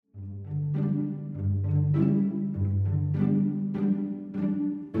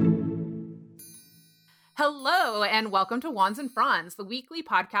Hello, and welcome to Wands and Fronds, the weekly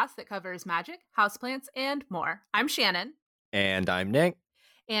podcast that covers magic, houseplants, and more. I'm Shannon, And I'm Nick.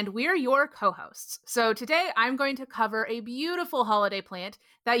 and we're your co hosts. So today I'm going to cover a beautiful holiday plant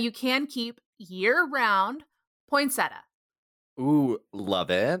that you can keep year round, poinsettia. Ooh, love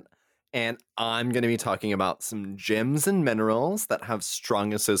it. And I'm going to be talking about some gems and minerals that have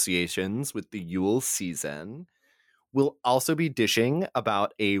strong associations with the Yule season. We'll also be dishing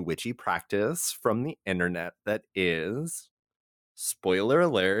about a witchy practice from the internet that is, spoiler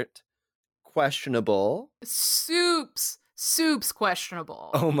alert, questionable. Soups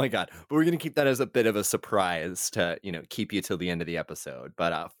questionable. Oh my God. But we're going to keep that as a bit of a surprise to, keep you till the end of the episode.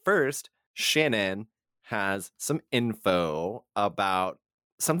 But first, Shannon has some info about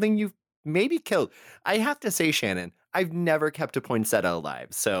something you've maybe killed. I have to say, Shannon, I've never kept a poinsettia alive.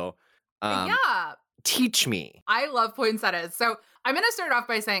 So, Yeah, teach me. I love poinsettias. So I'm going to start off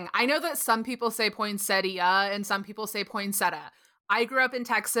by saying I know that some people say poinsettia and some people say poinsettia. I grew up in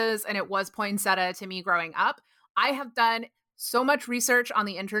Texas and it was poinsettia to me growing up. I have done so much research on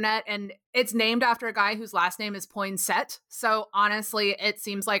the internet and it's named after a guy whose last name is Poinsett. So honestly, it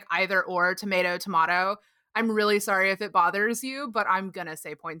seems like either or, tomato, tomato. I'm really sorry if it bothers you, but I'm going to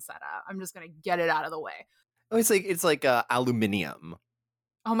say poinsettia. I'm just going to get it out of the way. Oh, it's like aluminium.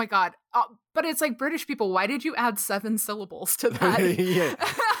 Oh my God. But it's like British people. Why did you add 7 syllables to that? Yeah.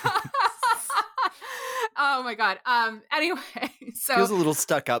 Oh my God. Anyway, so Feels a little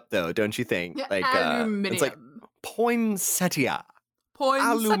stuck up though, don't you think? yeah, Like aluminium. it's like poinsettia.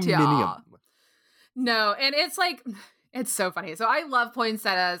 Poinsettia. Aluminium. No, and it's like it's so funny. So I love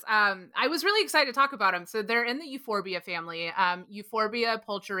poinsettias. I was really excited to talk about them. So they're in the Euphorbia family, Euphorbia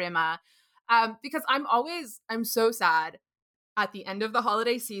pulcherrima. Because I'm so sad at the end of the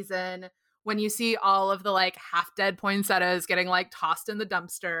holiday season when you see all of the like half dead poinsettias getting like tossed in the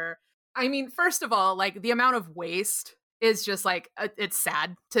dumpster. I mean, first of all, like the amount of waste is just like it's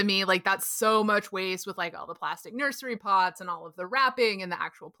sad to me. Like that's so much waste with like all the plastic nursery pots and all of the wrapping and the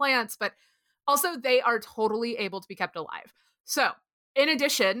actual plants, but also they are totally able to be kept alive. So in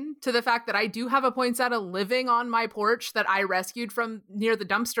addition to the fact that I do have a poinsettia living on my porch that I rescued from near the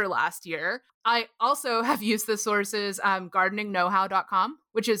dumpster last year, I also have used the sources gardeningknowhow.com,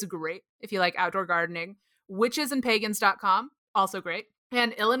 which is great if you like outdoor gardening, witchesandpagans.com, also great.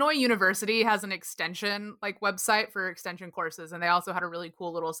 And Illinois University has an extension like website for extension courses, and they also had a really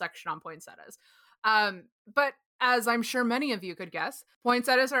cool little section on poinsettias. But as I'm sure many of you could guess,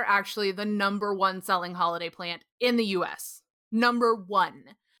 poinsettias are actually the number one selling holiday plant in the US. Number one.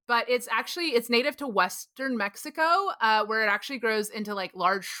 But it's native to Western Mexico, where it actually grows into like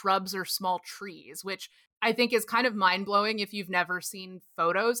large shrubs or small trees, which I think is kind of mind blowing if you've never seen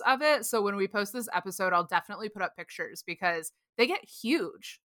photos of it. So when we post this episode, I'll definitely put up pictures because they get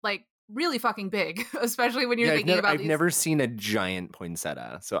huge, like really fucking big, especially when you're thinking about I've never seen a giant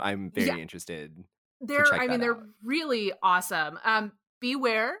poinsettia, so I'm very interested. They're really awesome.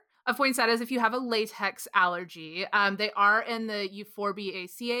 Beware of poinsettias if you have a latex allergy. They are in the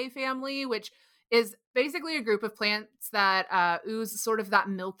Euphorbiaceae family, which is basically a group of plants that ooze sort of that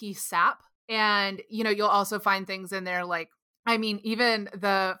milky sap. And, you'll also find things in there like, even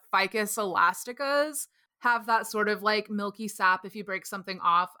the Ficus elasticas have that sort of like milky sap if you break something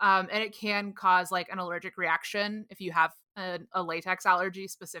off. And it can cause like an allergic reaction if you have a latex allergy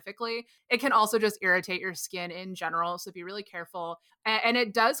specifically. It can also just irritate your skin in general. So be really careful. And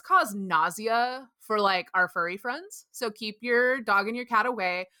it does cause nausea for like our furry friends. So keep your dog and your cat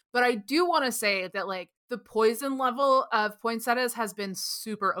away. But I do want to say that like the poison level of poinsettias has been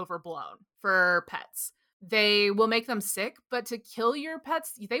super overblown for pets. They will make them sick, but to kill your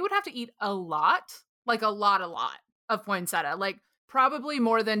pets, they would have to eat a lot of poinsettia, like probably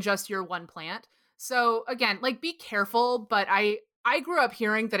more than just your one plant. So again, like be careful, but I grew up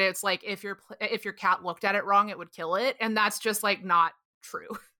hearing that it's like if your cat looked at it wrong, it would kill it, and that's just like not true.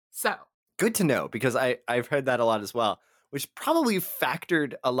 So good to know because I've heard that a lot as well, which probably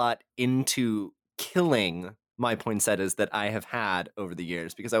factored a lot into killing my poinsettias that I have had over the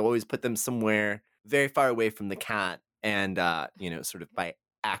years because I've always put them somewhere very far away from the cat and sort of by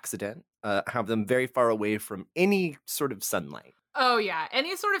accident have them very far away from any sort of sunlight. Oh yeah,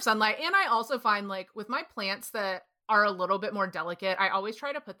 any sort of sunlight. And I also find like with my plants that are a little bit more delicate, I always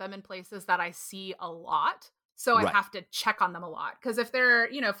try to put them in places that I see a lot. So I have to check on them a lot because if they're,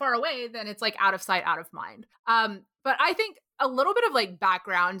 far away, then it's like out of sight, out of mind. But I think a little bit of like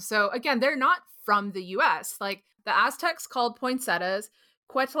background. So again, they're not from the US. Like the Aztecs called poinsettias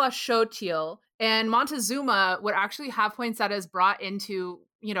Quetzalcoatl, And Montezuma would actually have poinsettias brought into,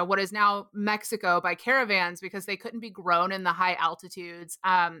 what is now Mexico by caravans because they couldn't be grown in the high altitudes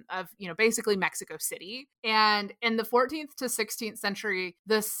of, basically Mexico City. And in the 14th to 16th century,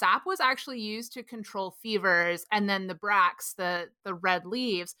 the sap was actually used to control fevers. And then the bracts, the red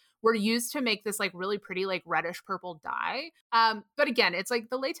leaves, were used to make this like really pretty, like reddish purple dye. But again, it's like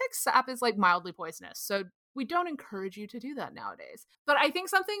the latex sap is like mildly poisonous. So we don't encourage you to do that nowadays. But I think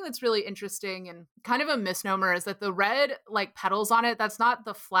something that's really interesting and kind of a misnomer is that the red like petals on it, that's not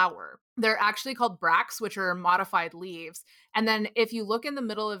the flower. They're actually called bracts, which are modified leaves. And then if you look in the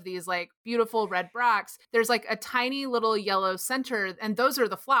middle of these like beautiful red bracts, there's like a tiny little yellow center, and those are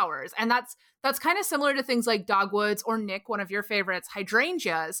the flowers. And that's kind of similar to things like dogwoods or, Nick, one of your favorites,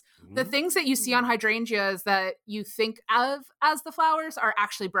 hydrangeas. The things that you see on hydrangeas that you think of as the flowers are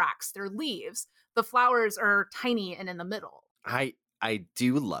actually bracts. They're leaves. The flowers are tiny and in the middle. I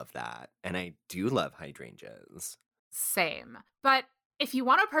do love that. And I do love hydrangeas. Same. But if you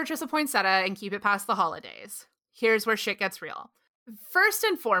want to purchase a poinsettia and keep it past the holidays, here's where shit gets real. First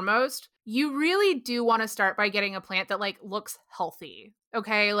and foremost, you really do want to start by getting a plant that like looks healthy.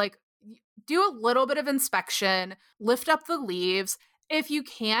 Okay? Like do a little bit of inspection, lift up the leaves. If you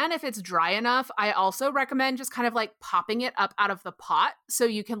can, if it's dry enough, I also recommend just kind of like popping it up out of the pot so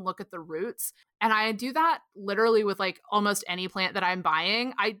you can look at the roots. And I do that literally with like almost any plant that I'm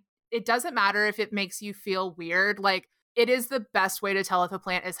buying. It doesn't matter if it makes you feel weird. Like it is the best way to tell if a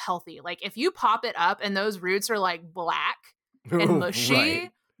plant is healthy. Like if you pop it up and those roots are like black and mushy,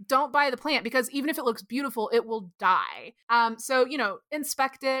 Right. don't buy the plant because even if it looks beautiful, it will die. So,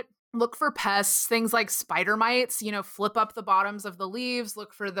 inspect it. Look for pests, things like spider mites, flip up the bottoms of the leaves,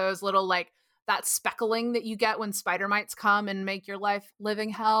 look for those little like that speckling that you get when spider mites come and make your life living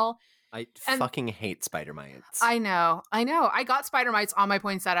hell. I And fucking hate spider mites. I know. I got spider mites on my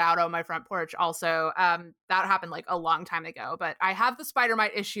poinsettia out on my front porch also. That happened like a long time ago, but I have the spider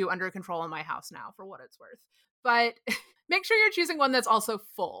mite issue under control in my house now for what it's worth. But make sure you're choosing one that's also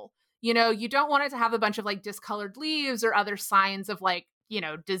full. You don't want it to have a bunch of like discolored leaves or other signs of like,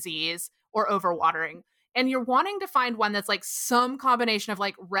 disease or overwatering. And you're wanting to find one that's like some combination of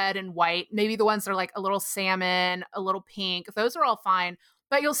like red and white, maybe the ones that are like a little salmon, a little pink. Those are all fine.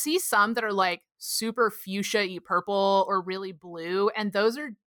 But you'll see some that are like super fuchsia-y purple or really blue. And those are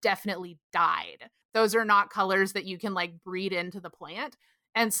definitely dyed. Those are not colors that you can like breed into the plant.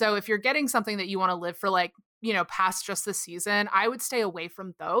 And so if you're getting something that you want to live for like, past just the season, I would stay away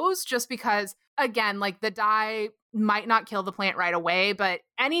from those just because, again, like the dye might not kill the plant right away, but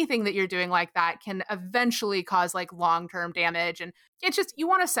anything that you're doing like that can eventually cause like long-term damage. And it's just, you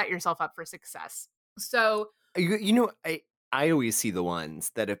want to set yourself up for success. So, I always see the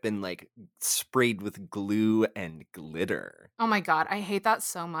ones that have been like sprayed with glue and glitter. oh my God, I hate that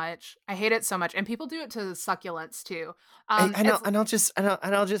so much. I hate it so much. And people do it to succulents too. And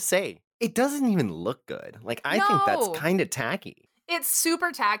I'll just say, it doesn't even look good. Like I think that's No. kind of tacky. It's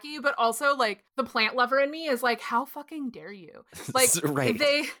super tacky, but also like the plant lover in me is like, how fucking dare you? Like Right.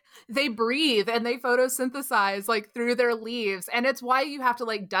 they breathe and they photosynthesize like through their leaves. And it's why you have to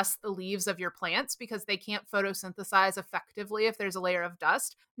like dust the leaves of your plants because they can't photosynthesize effectively if there's a layer of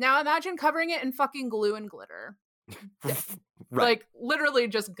dust. Now imagine covering it in fucking glue and glitter. Right. Like literally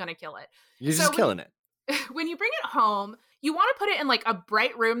just gonna kill it. You're So just killing it. when you bring it home, you want to put it in like a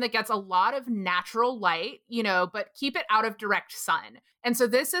bright room that gets a lot of natural light, but keep it out of direct sun. And so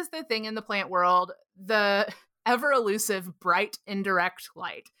this is the thing in the plant world, the ever elusive bright indirect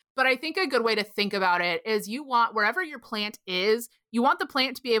light. But I think a good way to think about it is you want wherever your plant is, you want the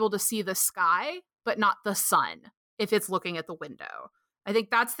plant to be able to see the sky, but not the sun if it's looking at the window. I think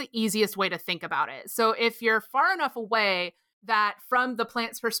that's the easiest way to think about it. So if you're far enough away that from the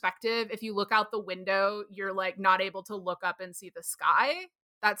plant's perspective, if you look out the window, you're like not able to look up and see the sky.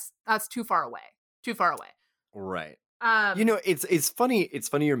 That's too far away. Too far away. Right. Um, It's funny. It's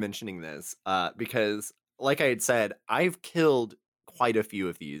funny you're mentioning this because, like I had said, I've killed quite a few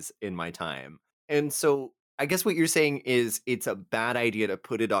of these in my time, and so I guess what you're saying is it's a bad idea to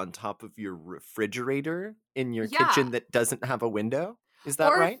put it on top of your refrigerator in your Yeah. kitchen that doesn't have a window. Is that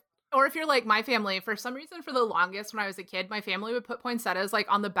Or if- right? Or if you're like my family, for some reason, for the longest when I was a kid, my family would put poinsettias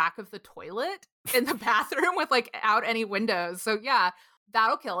like on the back of the toilet in the bathroom with like out any windows. So yeah,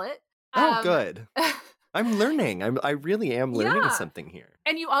 that'll kill it. Oh, good. I'm learning. I really am learning Yeah. something here.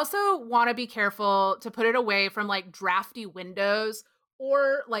 And you also want to be careful to put it away from like drafty windows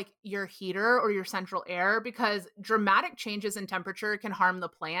or like your heater or your central air because dramatic changes in temperature can harm the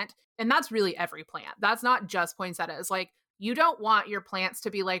plant. And that's really every plant. That's not just poinsettias. Like you don't want your plants to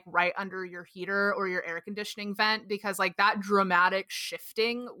be like right under your heater or your air conditioning vent because like that dramatic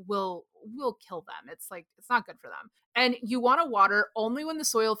shifting will will kill them. It's like, it's not good for them. And you want to water only when the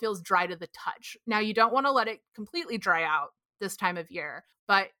soil feels dry to the touch. Now, you don't want to let it completely dry out this time of year,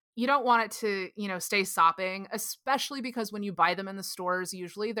 but you don't want it to, stay sopping, especially because when you buy them in the stores,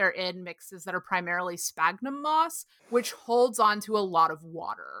 usually they're in mixes that are primarily sphagnum moss, which holds on to a lot of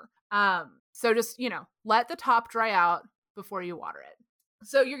water. So just, let the top dry out before you water it.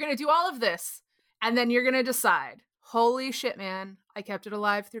 So you're going to do all of this, and then you're going to decide, holy shit, man, I kept it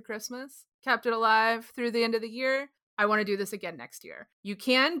alive through Christmas, kept it alive through the end of the year. I want to do this again next year. You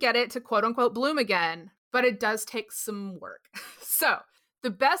can get it to quote unquote bloom again, but it does take some work. So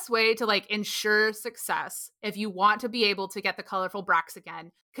the best way to ensure success, if you want to be able to get the colorful bracts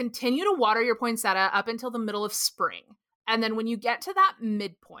again, continue to water your poinsettia up until the middle of spring. And then when you get to that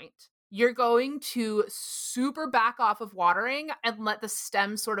midpoint, you're going to super back off of watering and let the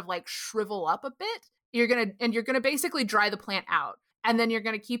stem sort of shrivel up a bit. You're going to basically dry the plant out. And then you're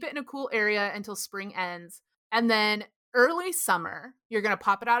going to keep it in a cool area until spring ends. And then early summer, you're going to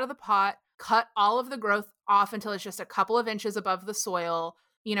pop it out of the pot, cut all of the growth off until it's just a couple of inches above the soil,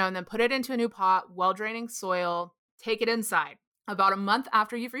 and then put it into a new pot, well-draining soil, take it inside. About a month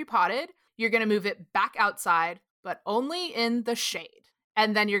after you've repotted, you're going to move it back outside, but only in the shade.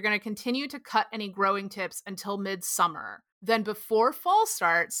 And then you're going to continue to cut any growing tips until midsummer. Then before fall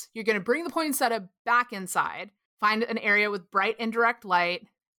starts, you're going to bring the poinsettia back inside, find an area with bright indirect light,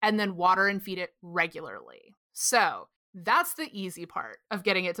 and then water and feed it regularly. So that's the easy part of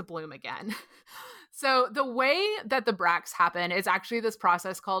getting it to bloom again. So the way that the bracts happen is actually this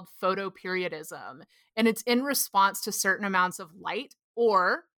process called photoperiodism, and it's in response to certain amounts of light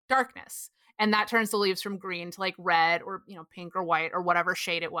or darkness. And that turns the leaves from green to red or, pink or white or whatever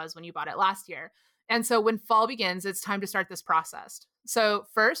shade it was when you bought it last year. And so when fall begins, it's time to start this process. So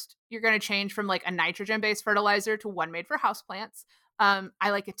first, you're going to change from a nitrogen-based fertilizer to one made for houseplants. I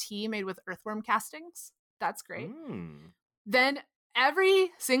like a tea made with earthworm castings. That's great. Then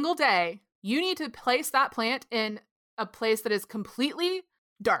every single day, you need to place that plant in a place that is completely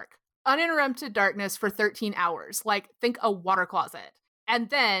dark, uninterrupted darkness for 13 hours. Think a water closet.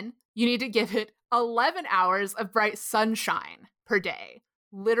 And then you need to give it 11 hours of bright sunshine per day.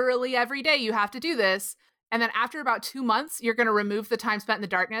 Literally every day you have to do this. And then after about 2 months, you're going to remove the time spent in the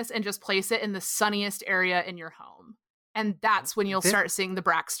darkness and just place it in the sunniest area in your home. And that's when you'll start seeing the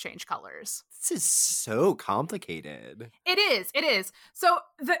bracts change colors. This is so complicated. It is. So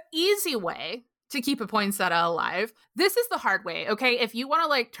the easy way to keep a poinsettia alive, this is the hard way, okay? If you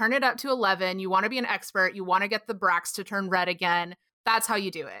want to turn it up to 11, you want to be an expert, you want to get the bracts to turn red again, that's how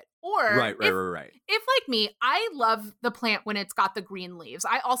you do it. Or right. If like me, I love the plant when it's got the green leaves.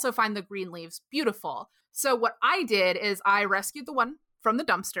 I also find the green leaves beautiful. So what I did is I rescued the one from the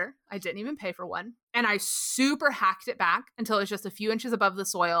dumpster. I didn't even pay for one. And I super hacked it back until it was just a few inches above the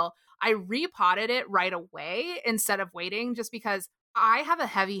soil. I repotted it right away instead of waiting, just because I have a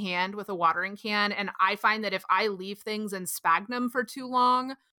heavy hand with a watering can. And I find that if I leave things in sphagnum for too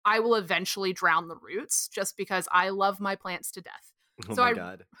long, I will eventually drown the roots, just because I love my plants to death. Oh so my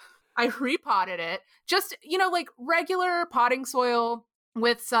God. I repotted it, just, regular potting soil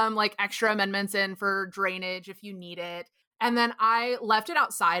with some extra amendments in for drainage if you need it. And then I left it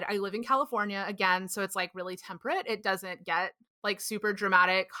outside. I live in California again, so it's really temperate. It doesn't get super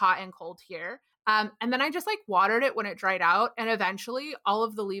dramatic hot and cold here. And then I just watered it when it dried out, and eventually all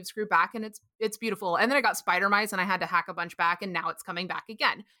of the leaves grew back, and it's beautiful. And then I got spider mites and I had to hack a bunch back, and now it's coming back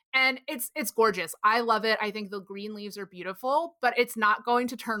again. And it's gorgeous. I love it. I think the green leaves are beautiful, but it's not going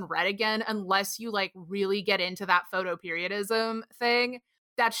to turn red again unless you really get into that photoperiodism thing.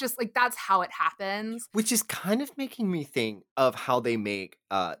 That's just that's how it happens. Which is kind of making me think of how they make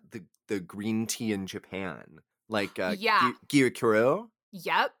the green tea in Japan. Gyokuro.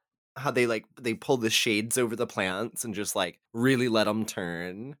 Yep. How they pull the shades over the plants and just really let them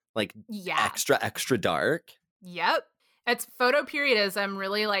turn extra dark. Yep. It's photoperiodism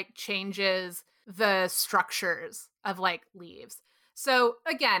really changes the structures of leaves. So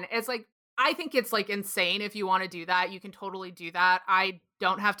again, it's I think it's insane. If you want to do that, you can totally do that. I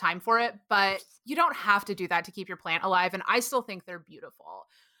don't have time for it, but you don't have to do that to keep your plant alive. And I still think they're beautiful.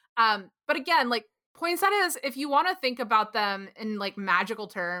 But again, poinsettias, if you want to think about them in magical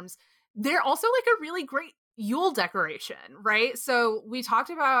terms, they're also a really great Yule decoration, right? So we talked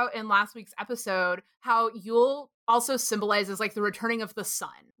about in last week's episode how Yule also symbolizes the returning of the sun,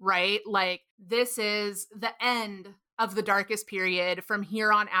 right? This is the end of the darkest period. From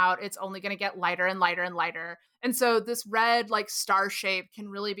here on out, it's only going to get lighter and lighter and lighter. And so this red like star shape can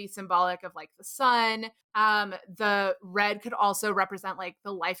really be symbolic of like the sun. The red could also represent like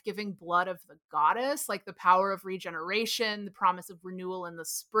the life-giving blood of the goddess, like the power of regeneration, the promise of renewal in the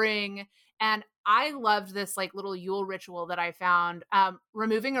spring. And I loved this like little Yule ritual that I found.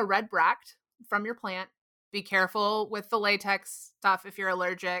 Removing a red bract from your plant. Be careful with the latex stuff if you're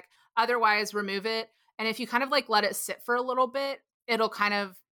allergic. Otherwise, remove it. And if you kind of like let it sit for a little bit, it'll kind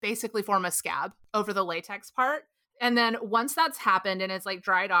of basically form a scab over the latex part. And then once that's happened and it's like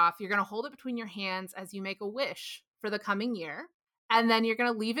dried off, you're going to hold it between your hands as you make a wish for the coming year. And then you're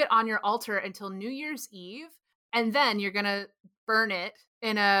going to leave it on your altar until New Year's Eve. And then you're going to burn it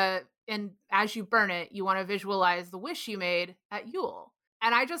and as you burn it, you want to visualize the wish you made at Yule.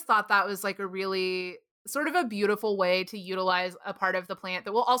 And I just thought that was like a really sort of a beautiful way to utilize a part of the plant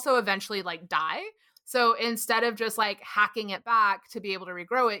that will also eventually like die. So instead of just like hacking it back to be able to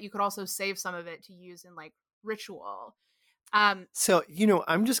regrow it, you could also save some of it to use in like ritual. So,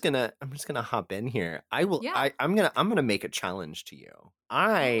 I'm just gonna hop in here. Yeah. I'm gonna make a challenge to you.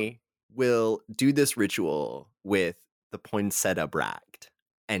 I will do this ritual with the poinsettia bract,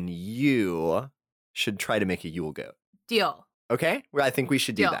 and you should try to make a Yule goat. Deal. Okay? Well, I think we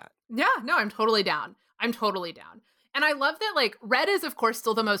should do that. Yeah, no, I'm totally down. And I love that like red is of course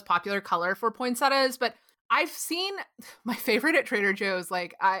still the most popular color for poinsettias, but I've seen my favorite at Trader Joe's.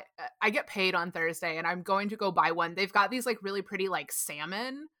 Like I get paid on Thursday and I'm going to go buy one. They've got these like really pretty like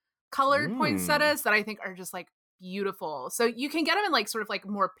salmon colored poinsettias that I think are just like beautiful. So you can get them in like sort of like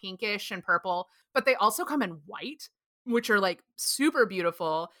more pinkish and purple, but they also come in white, which are like super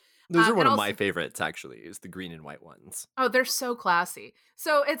beautiful. Those are one of my favorites, actually, is the green and white ones. Oh, they're so classy.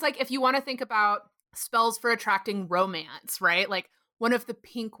 So it's like if you want to think about spells for attracting romance, right? Like one of the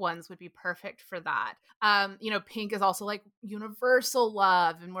pink ones would be perfect for that. Pink is also like universal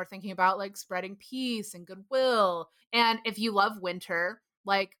love, and we're thinking about like spreading peace and goodwill. And if you love winter,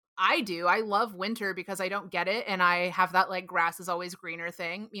 like I do, I love winter because I don't get it. And I have that like grass is always greener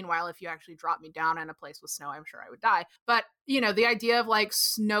thing. Meanwhile, if you actually drop me down in a place with snow, I'm sure I would die. But, the idea of like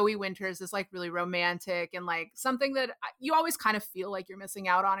snowy winters is like really romantic and like something that you always kind of feel like you're missing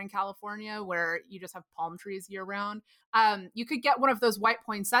out on in California where you just have palm trees year round. You could get one of those white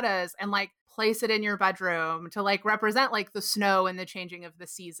poinsettias and like place it in your bedroom to like represent like the snow and the changing of the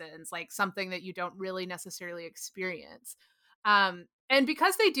seasons, like something that you don't really necessarily experience. And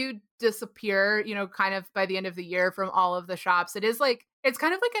because they do disappear, kind of by the end of the year from all of the shops, it's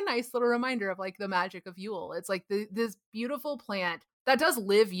kind of like a nice little reminder of like the magic of Yule. It's like this beautiful plant that does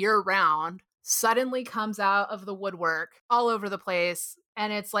live year round suddenly comes out of the woodwork all over the place.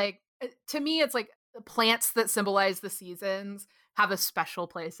 And it's like, to me, it's like plants that symbolize the seasons have a special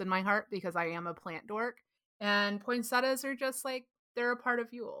place in my heart because I am a plant dork. And poinsettias are just like, they're a part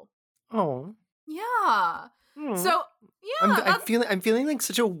of Yule. Oh. Yeah. So yeah, I'm feeling like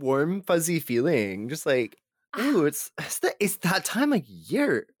such a warm, fuzzy feeling. Just like, ooh, it's that time of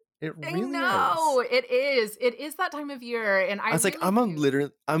year. It really is. It is. It is that time of year, and I was really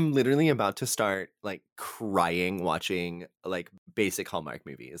like, I'm literally about to start like crying watching like basic Hallmark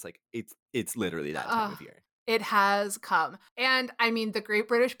movies. Like it's literally that time of year. It has come. And I mean, the Great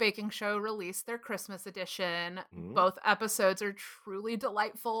British Baking Show released their Christmas edition. Both episodes are truly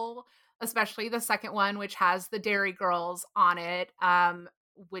delightful, especially the second one, which has the Dairy Girls on it,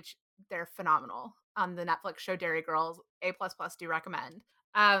 which they're phenomenal on the Netflix show Dairy Girls. A++ do recommend.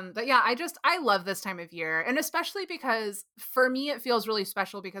 But yeah, I love this time of year. And especially because for me, it feels really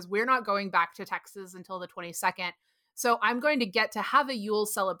special because we're not going back to Texas until the 22nd. So I'm going to get to have a Yule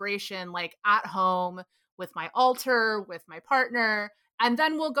celebration like at home with my altar, with my partner. And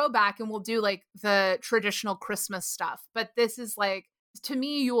then we'll go back and we'll do like the traditional Christmas stuff. But this is like, to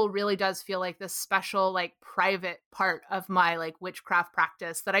me, Yule really does feel like this special, like private part of my like witchcraft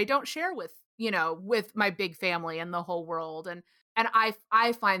practice that I don't share with, with my big family and the whole world. And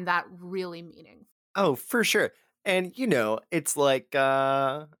I find that really meaningful. Oh, for sure. And it's like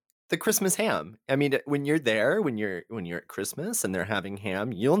the Christmas ham. I mean, when you're there, when you're at Christmas and they're having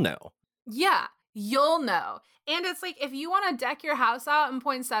ham, you'll know. Yeah, you'll know. And it's like if you want to deck your house out in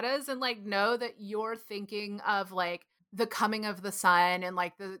poinsettias and like know that you're thinking of like the coming of the sun and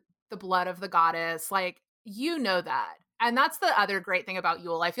like the blood of the goddess, like that. And that's the other great thing about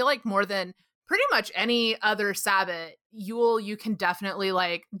Yule. I feel like more than pretty much any other Sabbath, Yule you can definitely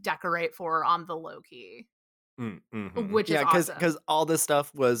like decorate for on the low key. Which is awesome. because all this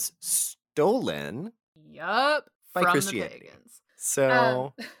stuff was stolen. Yup. By from Christianity. The pagans.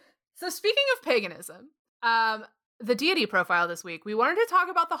 So so speaking of paganism, the deity profile this week, we wanted to talk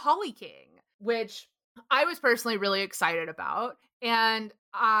about the Holly King, which I was personally really excited about. And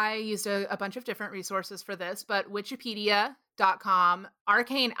I used a bunch of different resources for this, but Wikipedia.com,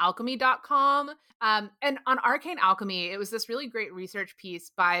 arcanealchemy.com. And on Arcane Alchemy, it was this really great research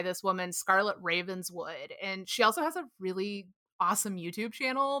piece by this woman, Scarlett Ravenswood. And she also has a really awesome YouTube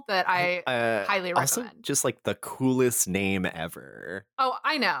channel that I highly Also, recommend. just like the coolest name ever. Oh,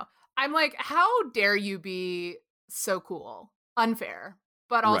 I know. I'm like, how dare you be so cool? Unfair.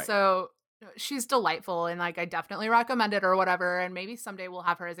 But Right. also, she's delightful and like I definitely recommend it or whatever. And maybe someday we'll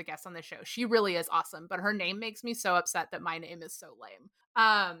have her as a guest on the show. She really is awesome, but her name makes me so upset that my name is so lame.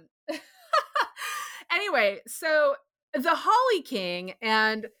 Anyway, so the Holly King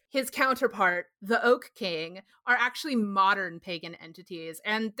and his counterpart, the Oak King, are actually modern pagan entities.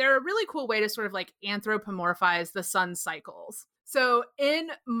 And they're a really cool way to sort of like anthropomorphize the sun cycles. So in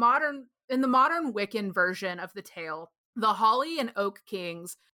the modern Wiccan version of the tale, the Holly and Oak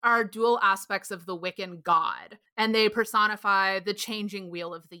Kings are dual aspects of the Wiccan god, and they personify the changing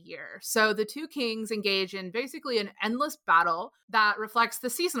wheel of the year. So the two kings engage in basically an endless battle that reflects the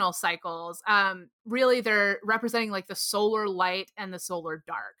seasonal cycles. Really, they're representing like the solar light and the solar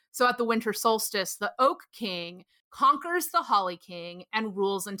dark. So at the winter solstice, the Oak King conquers the Holly King and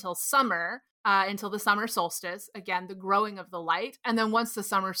rules until summer, until the summer solstice, again, the growing of the light. And then once the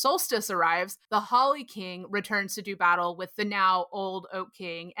summer solstice arrives, the Holly King returns to do battle with the now old Oak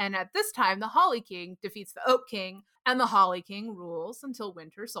King. And at this time, the Holly King defeats the Oak King, and the Holly King rules until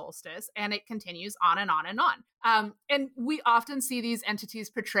winter solstice. And it continues on and on and on. And we often see these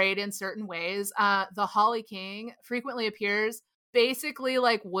entities portrayed in certain ways. The Holly King frequently appears basically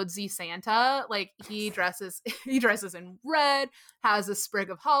like woodsy Santa. Like he dresses he dresses in red, has a sprig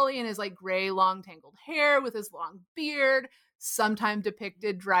of holly in his like gray long tangled hair with his long beard, sometime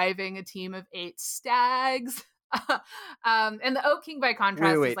depicted driving a team of 8 stags. And the Oak King by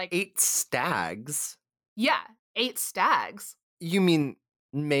contrast is Wait, like 8 stags? yeah, 8 stags. You mean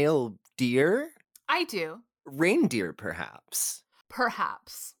male deer? I do. Reindeer, perhaps.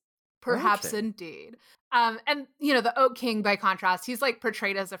 Perhaps. Perhaps Okay. indeed. And you know, the Oak King, by contrast, he's like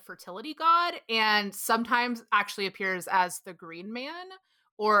portrayed as a fertility god and sometimes actually appears as the Green Man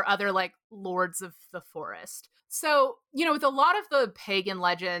or other like lords of the forest. So, you know, with a lot of the pagan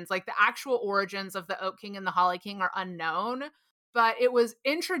legends, like the actual origins of the Oak King and the Holly King are unknown, but it was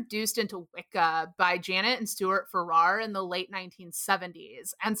introduced into Wicca by Janet and Stuart Farrar in the late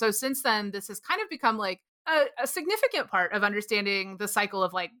 1970s. And so since then, this has kind of become like a significant part of understanding the cycle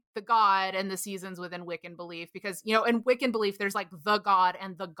of like the god and the seasons within Wiccan belief, because you know in Wiccan belief there's like the god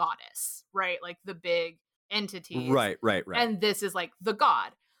and the goddess, right? Like the big entities, Right. and this is like the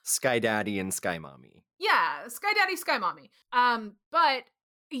god. Sky Daddy and Sky Mommy. Yeah, Sky Daddy, Sky Mommy. But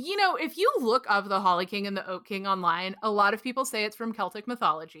you know, if you look up the Holly King and the Oak King online, a lot of people say it's from Celtic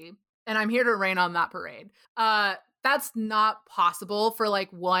mythology, and I'm here to rain on that parade. That's not possible for like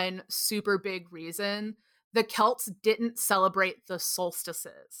one super big reason. The Celts didn't celebrate the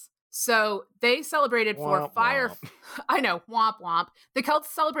solstices. So they celebrated for Womp fire. womp. I know, womp womp. The Celts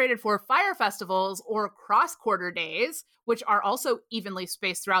celebrated for fire festivals or cross quarter days, which are also evenly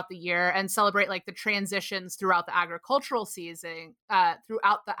spaced throughout the year and celebrate like the transitions throughout the agricultural seasons.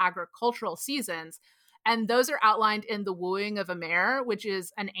 And those are outlined in The Wooing of Emer, which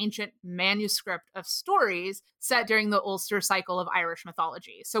is an ancient manuscript of stories set during the Ulster cycle of Irish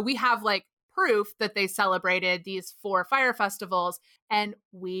mythology. So we have like proof that they celebrated these 4 fire festivals, and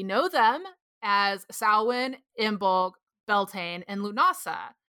we know them as Samhain, Imbolc, Beltane, and Lunasa,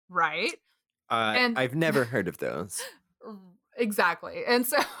 right? And I've never heard of those. exactly. And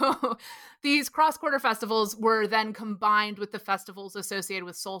so these cross quarter festivals were then combined with the festivals associated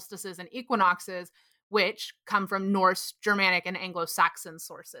with solstices and equinoxes, which come from Norse, Germanic, and Anglo Saxon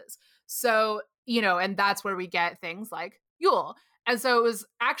sources. So, you know, and that's where we get things like Yule. And so it was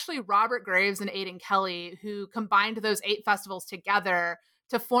actually Robert Graves and Aidan Kelly who combined those 8 festivals together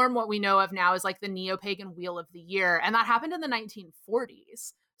to form what we know of now as like the neo-pagan Wheel of the Year. And that happened in the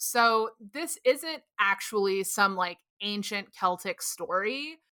 1940s. So this isn't actually some like ancient Celtic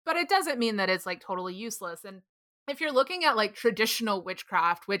story, but it doesn't mean that it's like totally useless. And if you're looking at like traditional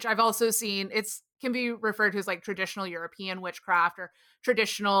witchcraft, which I've also seen, it's can be referred to as like traditional European witchcraft or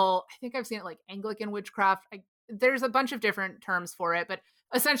traditional, I think I've seen it like Anglican witchcraft. There's a bunch of different terms for it, but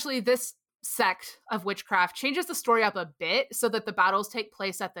essentially this sect of witchcraft changes the story up a bit so that the battles take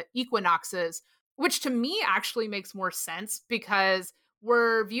place at the equinoxes, which to me actually makes more sense because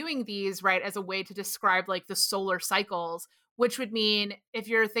we're viewing these right as a way to describe like the solar cycles, which would mean if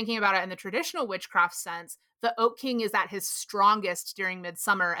you're thinking about it in the traditional witchcraft sense, the Oak King is at his strongest during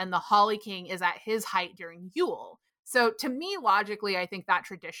midsummer and the Holly King is at his height during Yule. So to me, logically, I think that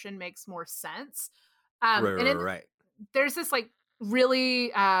tradition makes more sense. Right, And right, right. there's this like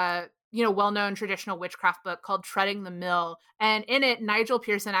really well-known traditional witchcraft book called Treading the Mill, and in it Nigel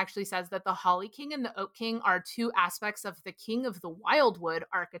Pearson actually says that the Holly King and the Oak King are two aspects of the King of the Wildwood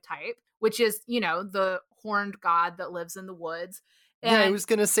archetype, which is, the horned god that lives in the woods. Yeah, I And was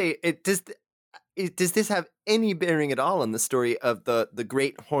gonna say, does this have any bearing at all on the story of the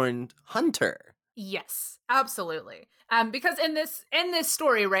great horned hunter? yes, absolutely. Because in this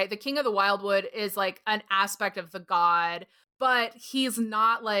story, right, the King of the Wildwood is like an aspect of the god, but he's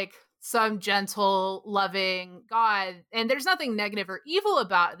not like some gentle, loving god. And there's nothing negative or evil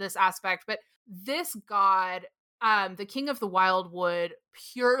about this aspect, but this god, the King of the Wildwood,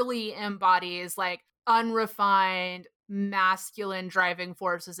 purely embodies like unrefined masculine driving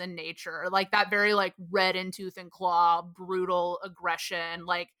forces in nature, like that very like red in tooth and claw, brutal aggression,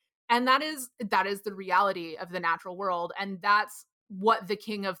 like, and that is the reality of the natural world, and that's what the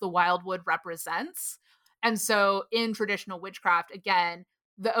King of the Wildwood represents. And so in traditional witchcraft, again,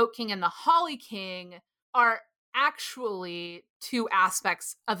 the Oak King and the Holly King are actually two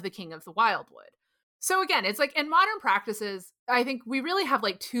aspects of the King of the Wildwood. So again, it's like in modern practices, I think we really have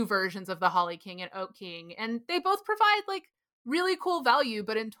like two versions of the Holly King and Oak King, and they both provide like really cool value,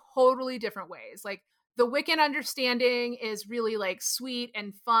 but in totally different ways. Like the Wiccan understanding is really like sweet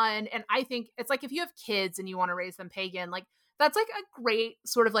and fun. And I think it's like if you have kids and you want to raise them pagan, like that's like a great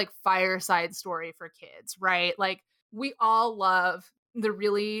sort of like fireside story for kids, right? Like we all love the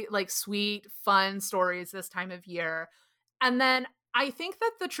really like sweet, fun stories this time of year. And then I think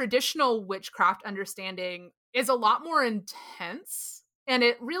that the traditional witchcraft understanding is a lot more intense, and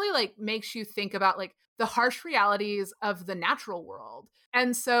it really like makes you think about like the harsh realities of the natural world.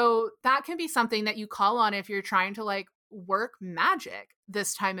 And so that can be something that you call on if you're trying to like work magic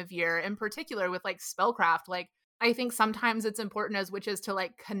this time of year, in particular with like spellcraft. Like I think sometimes it's important as witches to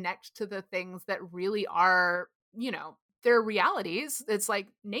like connect to the things that really are, their realities. It's like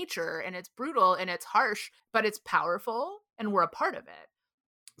nature, and it's brutal and it's harsh, but it's powerful and we're a part of it.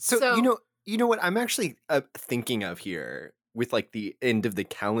 So So, you know what I'm actually thinking of here with like the end of the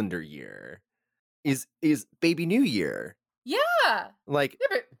calendar year is Baby New Year, yeah. like Yeah,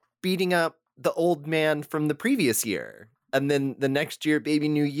 but beating up the old man from the previous year, and then the next year Baby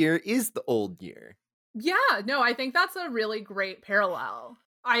New Year is the old year. yeah, no, I think that's a really great parallel.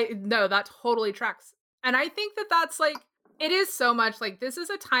 I no, that totally tracks. And I think that that's like it is so much like this is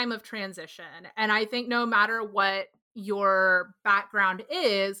a time of transition. And I think no matter what your background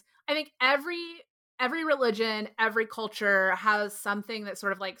is, I think every religion, every culture has something that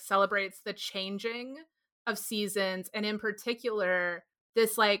sort of like celebrates the changing of seasons, and in particular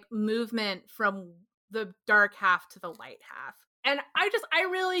this like movement from the dark half to the light half. And I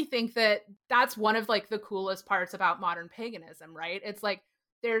really think that that's one of like the coolest parts about modern paganism, right? It's like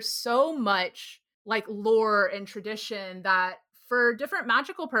there's so much like lore and tradition that for different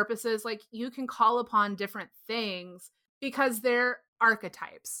magical purposes, like you can call upon different things because they're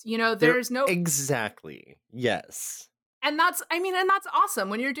archetypes. They're There's no, exactly. Yes. and that's awesome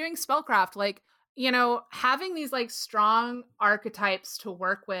when you're doing spellcraft. Like, having these like strong archetypes to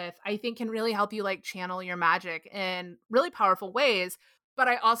work with, I think can really help you like channel your magic in really powerful ways. But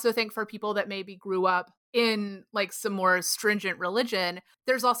I also think for people that maybe grew up in like some more stringent religion,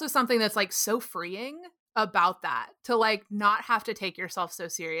 there's also something that's like so freeing about that, to like not have to take yourself so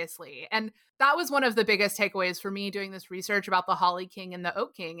seriously. And that was one of the biggest takeaways for me doing this research about the Holly King and the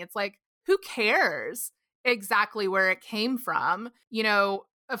Oak King. It's like, who cares exactly where it came from?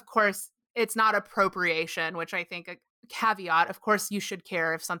 Of course, it's not appropriation, which I think a caveat. Of course, you should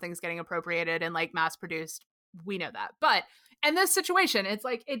care if something's getting appropriated and like mass produced. We know that. But in this situation, it's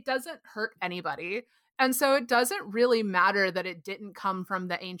like it doesn't hurt anybody. And so it doesn't really matter that it didn't come from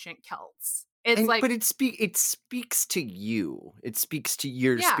the ancient Celts. It's And like, but it speaks to you. It speaks to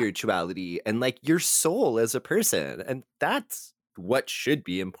your yeah, spirituality and like your soul as a person. And that's what should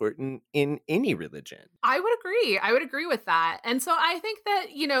be important in any religion. I would agree. I would agree with that. And so I think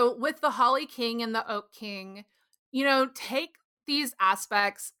that, with the Holly King and the Oak King, take these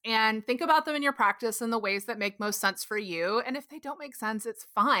aspects and think about them in your practice in the ways that make most sense for you. And if they don't make sense, it's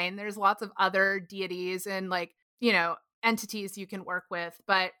fine. There's lots of other deities and like, entities you can work with,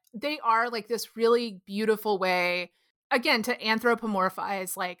 but they are like this really beautiful way, again, to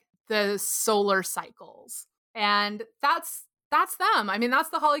anthropomorphize like the solar cycles. And that's them. I mean, that's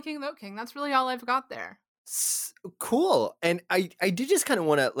the Holly King and the Oak King. That's really all I've got there. Cool. And I did just kind of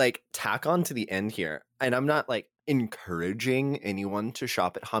want to like tack on to the end here. And I'm not like encouraging anyone to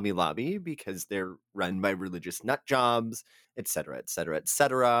shop at Hobby Lobby because they're run by religious nut jobs, et cetera, et cetera, et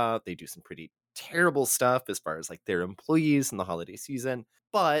cetera. They do some pretty terrible stuff as far as like their employees in the holiday season.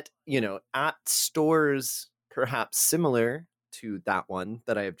 But, at stores perhaps similar to that one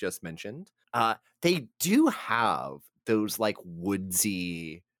that I have just mentioned, they do have those like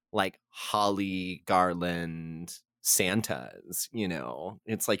woodsy, like holly garland Santas.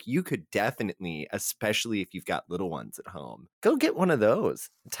 It's like you could definitely, especially if you've got little ones at home, go get one of those.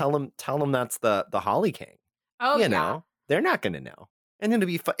 Tell them that's the Holly King. Oh yeah. They're not going to know. And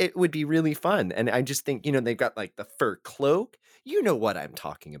it would be really fun. And I just think, they've got like the fur cloak. You know what I'm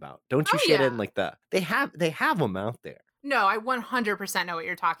talking about. Don't you Oh shit yeah. in like they have them out there. No, I 100% know what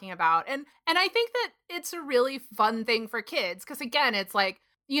you're talking about. And I think that it's a really fun thing for kids because again, it's like,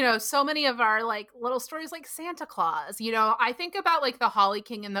 so many of our like little stories like Santa Claus, I think about like the Holly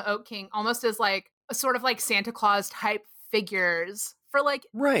King and the Oak King almost as like a sort of like Santa Claus type figures for like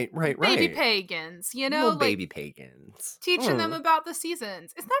Right. baby pagans, Little like baby pagans. teaching them about the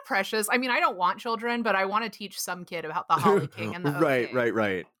seasons. Isn't that precious? I mean, I don't want children, but I want to teach some kid about the Holly King and the Oak Right, King.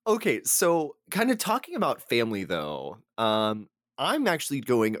 right. Okay, so kind of talking about family though, I'm actually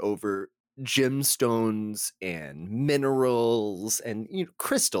going over gemstones and minerals and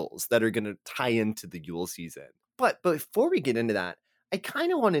crystals that are going to tie into the Yule season. But before we get into that, I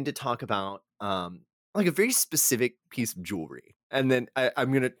kind of wanted to talk about like a very specific piece of jewelry, and then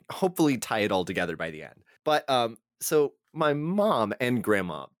I'm going to hopefully tie it all together by the end. But so my mom and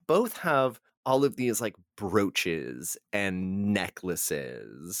grandma both have all of these like brooches and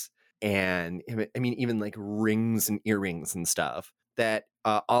necklaces and I mean even like rings and earrings and stuff that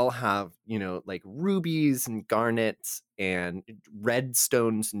all have like rubies and garnets and red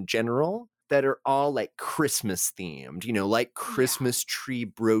stones in general that are all like Christmas themed, like Yeah. Christmas tree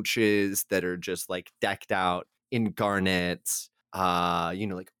brooches that are just like decked out in garnets,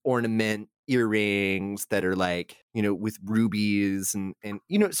 like ornament earrings that are like, with rubies and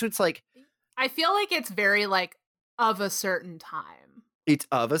so it's like I feel like it's very like of a certain time. it's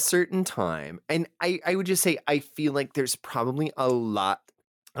of a certain time. And I would just say I feel like there's probably a lot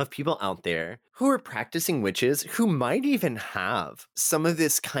of people out there who are practicing witches who might even have some of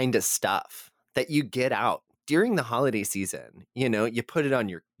this kind of stuff that you get out during the holiday season. You put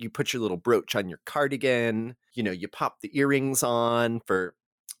your little brooch on your cardigan, you pop the earrings on for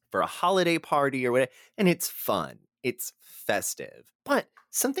a holiday party or whatever, and it's fun. It's festive. But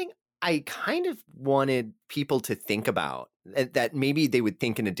something I kind of wanted people to think about that maybe they would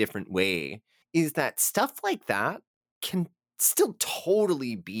think in a different way is that stuff like that can still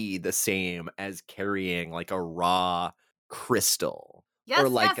totally be the same as carrying like a raw crystal Yes, or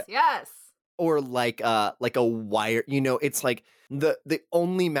like yes. like a wire. It's like the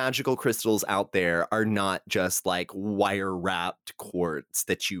only magical crystals out there are not just like wire wrapped quartz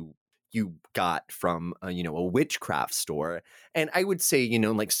that you got from a witchcraft store. And I would say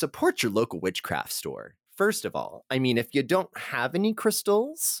like support your local witchcraft store first of all. I mean, if you don't have any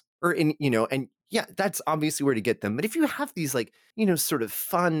crystals or in and yeah, that's obviously where to get them. But if you have these like, sort of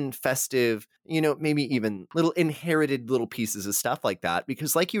fun, festive, maybe even little inherited little pieces of stuff like that,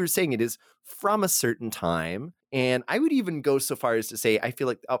 because like you were saying, it is from a certain time. And I would even go so far as to say, I feel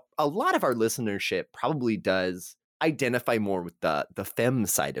like a lot of our listenership probably does identify more with the femme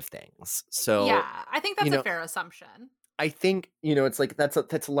side of things. So Yeah, I think that's a fair assumption. I think, it's like that's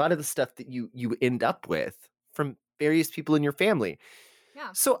a lot of the stuff that you end up with from various people in your family.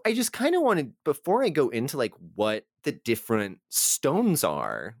 Yeah. So I just kind of wanted, before I go into like what the different stones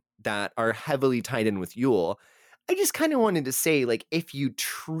are that are heavily tied in with Yule, I just kind of wanted to say, like, if you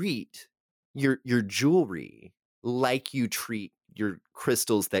treat your jewelry like you treat your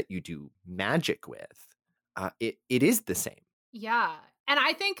crystals that you do magic with, it is the same. Yeah. And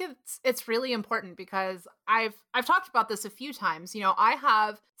I think it's really important because I've talked about this a few times. I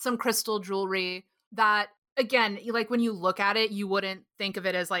have some crystal jewelry that again, like when you look at it, you wouldn't think of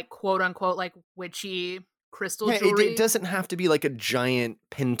it as like quote unquote like witchy crystal Yeah, jewelry. it doesn't have to be like a giant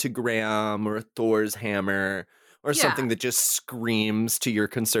pentagram or a Thor's hammer or Yeah. something that just screams to your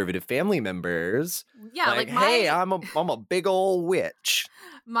conservative family members. Yeah, like, like my hey, I'm a big old witch.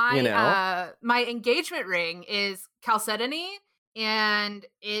 my engagement ring is chalcedony and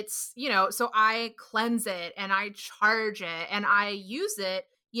it's, so I cleanse it and I charge it and I use it,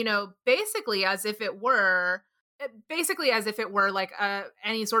 basically as if it were like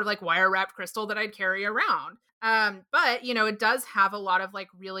any sort of like wire wrapped crystal that I'd carry around. But it does have a lot of like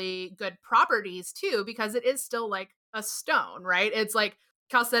really good properties too because it is still like a stone, right? It's like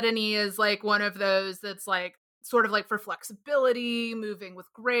chalcedony is like one of those that's like sort of like for flexibility, moving with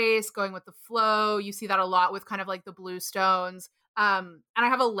grace, going with the flow. You see that a lot with kind of like the blue stones. And I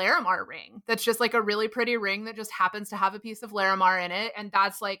have a Larimar ring that's just like a really pretty ring that just happens to have a piece of Larimar in it. And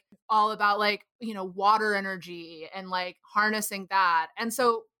that's like all about like, water energy and like harnessing that. And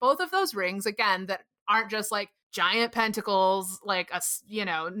so both of those rings, again, that aren't just like giant pentacles, like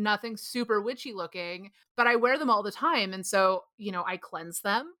nothing super witchy looking, but I wear them all the time. And so, I cleanse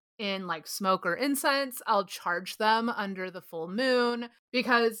them in like smoke or incense. I'll charge them under the full moon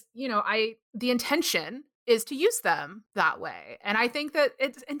because, the intention is to use them that way. And I think that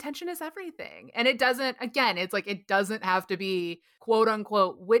intention is everything. And it doesn't, again, it's like it doesn't have to be quote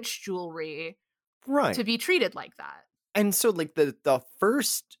unquote witch jewelry Right. to be treated like that. And so like the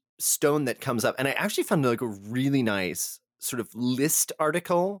first stone that comes up, and I actually found like a really nice sort of list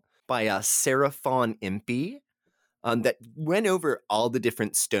article by Sarah Fawn Impey that went over all the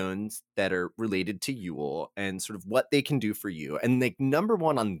different stones that are related to Yule and sort of what they can do for you. And like number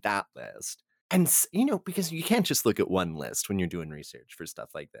one on that list, and because you can't just look at one list when you're doing research for stuff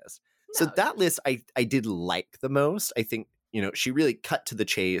like this. So No, that list I did like the most. I think, she really cut to the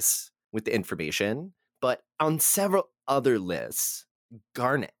chase with the information. But on several other lists,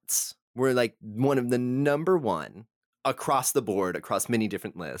 garnets were like one of the number one across the board, across many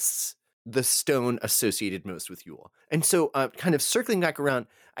different lists, the stone associated most with Yule. And so kind of circling back around,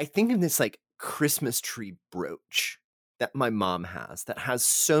 I think of this like Christmas tree brooch that my mom has that has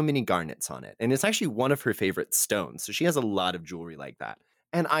so many garnets on it. And it's actually one of her favorite stones. So she has a lot of jewelry like that.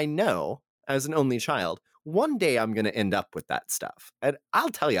 And I know, as an only child, one day I'm going to end up with that stuff. And I'll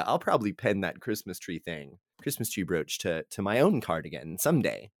tell you, I'll probably pin that Christmas tree brooch to my own cardigan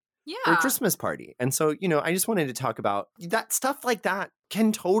someday for a yeah. Christmas party. And so, I just wanted to talk about that stuff like that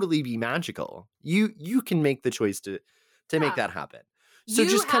can totally be magical. You can make the choice to make that happen. So you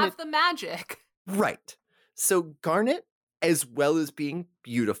just have kind of the magic. right. So garnet, as well as being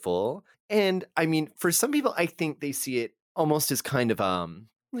beautiful, and I mean, for some people, I think they see it almost as kind of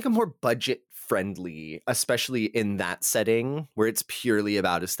like a more budget friendly, especially in that setting where it's purely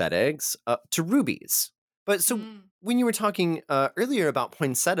about aesthetics, to rubies. But so when you were talking earlier about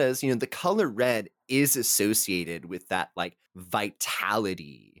poinsettias, the color red is associated with that like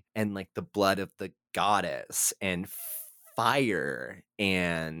vitality and like the blood of the goddess and fire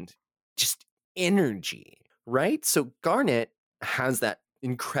and just energy, right? So garnet has that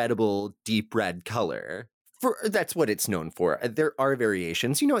incredible deep red color. That's what it's known for. There are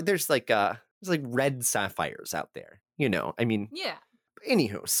variations. There's like red sapphires out there. I mean, Yeah.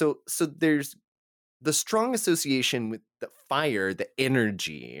 anywho, so there's the strong association with the fire, the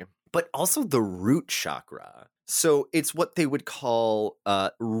energy, but also the root chakra. So it's what they would call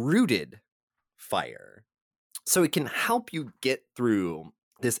rooted fire. So it can help you get through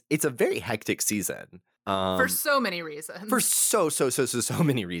this. It's a very hectic season. For so many reasons. For so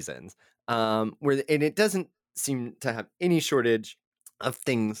many reasons. And it doesn't seem to have any shortage of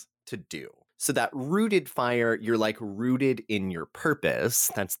things to do. So that rooted fire, you're like rooted in your purpose.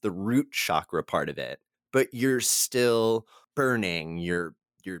 That's the root chakra part of it. But you're still burning. You're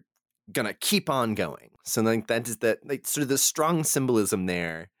gonna keep on going. So like that is like sort of the strong symbolism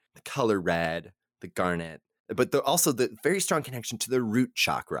there. The color red, the garnet, but also the very strong connection to the root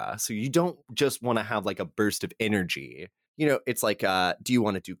chakra. So you don't just want to have like a burst of energy. It's like, do you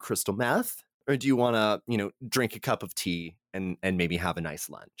want to do crystal meth? Or do you want to, drink a cup of tea and maybe have a nice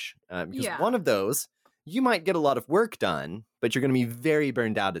lunch? Because one of those, you might get a lot of work done, but you're going to be very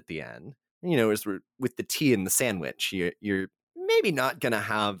burned out at the end. As with the tea and the sandwich, you're maybe not going to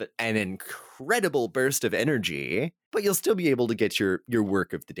have an incredible burst of energy, but you'll still be able to get your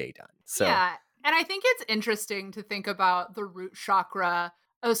work of the day done. So yeah. And I think it's interesting to think about the root chakra,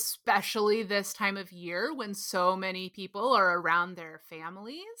 especially this time of year when so many people are around their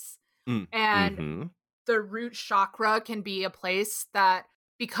families. And the root chakra can be a place that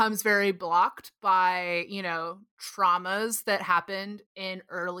becomes very blocked by, traumas that happened in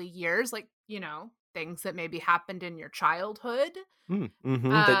early years, like, things that maybe happened in your childhood.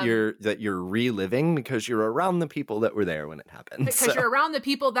 That you're reliving because you're around the people that were there when it happened. Because you're around the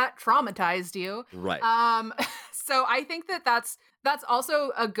people that traumatized you. Right. So I think that's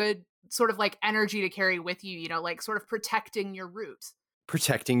also a good sort of like energy to carry with you, like sort of protecting your roots.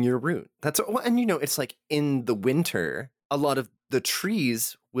 Protecting your root. And it's like in the winter, a lot of the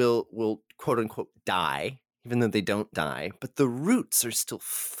trees will quote unquote die, even though they don't die, but the roots are still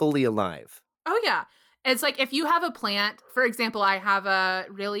fully alive. Oh yeah. It's like if you have a plant, for example, I have a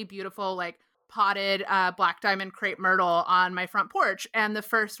really beautiful like potted black diamond crepe myrtle on my front porch, and the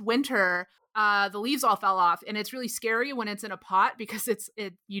first winter the leaves all fell off, and it's really scary when it's in a pot because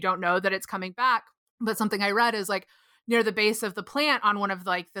you don't know that it's coming back. But something I read is like near the base of the plant on one of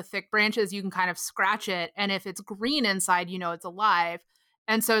like the thick branches, you can kind of scratch it. And if it's green inside, it's alive.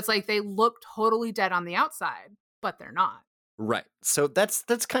 And so it's like they look totally dead on the outside, but they're not. Right. So that's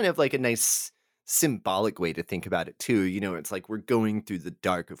kind of like a nice symbolic way to think about it too. It's like we're going through the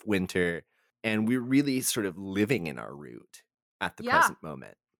dark of winter and we're really sort of living in our root at the Yeah. present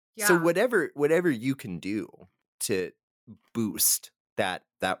moment. So Yeah. whatever you can do to boost that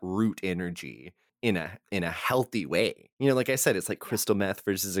root energy in a healthy way. Like I said, it's like Yeah. crystal meth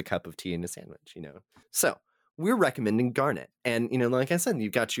versus a cup of tea and a sandwich. So we're recommending garnet. And like I said,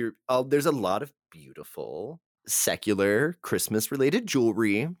 you've got there's a lot of beautiful secular Christmas related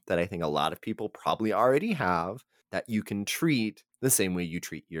jewelry that I think a lot of people probably already have that you can treat the same way you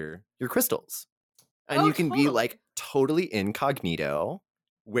treat your crystals. And Oh, you can be totally. like totally incognito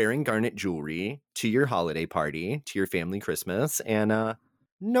wearing garnet jewelry to your holiday party, to your family Christmas, and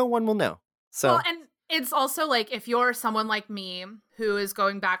no one will know. Well, So, and it's also like if you're someone like me who is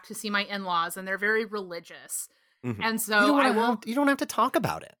going back to see my in-laws and they're very religious. mhm. And so I will You don't have to talk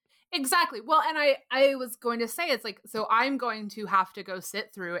about it. exactly. Well, and I was going to say it's like so I'm going to have to go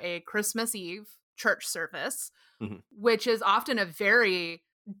sit through a Christmas Eve church service, Mhm. which is often a very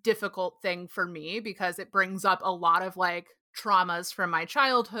difficult thing for me because it brings up a lot of like traumas from my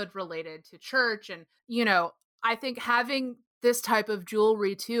childhood related to church. And I think having this type of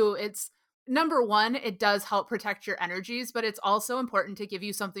jewelry too, it's number one, it does help protect your energies, but it's also important to give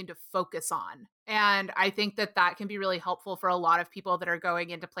you something to focus on. And I think that that can be really helpful for a lot of people that are going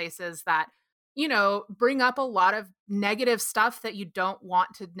into places that bring up a lot of negative stuff that you don't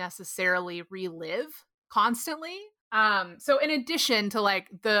want to necessarily relive constantly. So in addition to like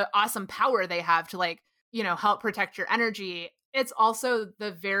the awesome power they have to like, help protect your energy, it's also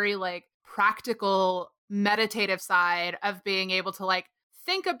the very like practical meditative side of being able to like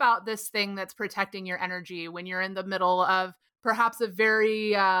think about this thing that's protecting your energy when you're in the middle of perhaps a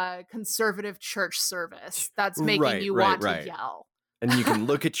very conservative church service that's making Right, you right, want to right. yell. And you can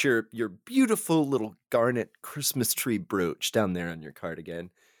look at your beautiful little garnet Christmas tree brooch down there on your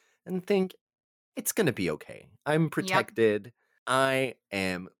cardigan and think, it's going to be okay. I'm Yep. protected. I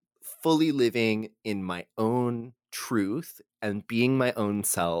am fully living in my own truth and being my own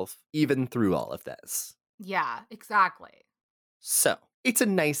self, even through all of this. Yeah, exactly. So it's a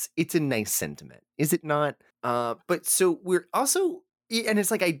nice sentiment, is it not? But so we're also, and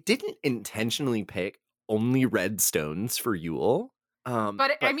it's like I didn't intentionally pick only red stones for Yule. But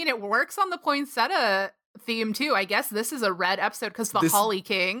I But mean, it works on the poinsettia theme too. I guess this is a red episode because the this, Holly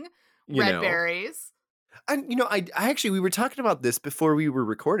King, you red know, berries. and I actually we were talking about this before we were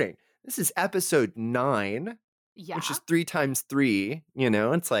recording. This is episode 9, which Yeah. is 3 times 3.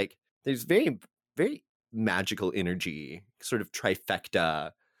 It's like there's very, very magical energy, sort of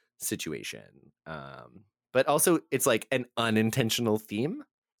trifecta situation. But also it's like an unintentional theme.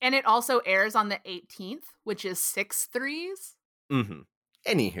 And it also airs on the 18th, which is 6 threes. Mm-hmm.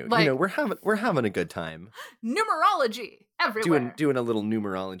 Anywho, Like we're having a good time numerology doing everywhere. doing a little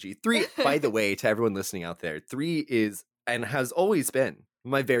numerology. 3, by the way, to everyone listening out there, 3 is and has always been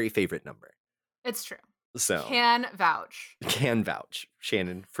my very favorite number. It's true. So Can vouch. can vouch.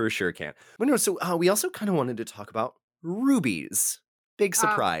 Shannon for sure can. But no, so we also kind of wanted to talk about rubies. Big Um,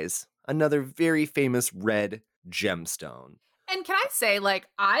 surprise. Another very famous red gemstone. and can I say, like,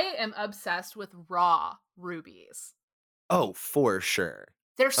 I am obsessed with raw rubies. Oh, for sure.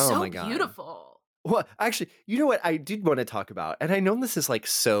 They're Oh so my God. beautiful. Well, actually, you know what I did want to talk about? And I know this is like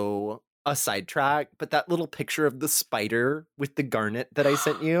so a sidetrack, but that little picture of the spider with the garnet that I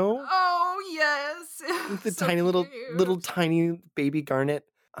sent you, Oh yes. with the So tiny little cute. tiny baby garnet.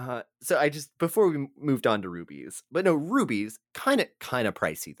 So I just before we moved on to rubies, but no, rubies kind of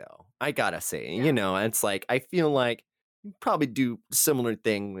pricey though. I gotta say, Yeah. it's like I feel like you probably do similar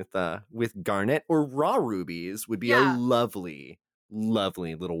thing with garnet or raw rubies would be a Yeah. lovely,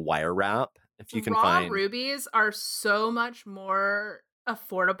 lovely little wire wrap if you can Raw find. rubies are so much more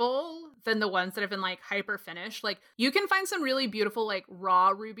affordable than the ones that have been like hyper finished. Like you can find some really beautiful like raw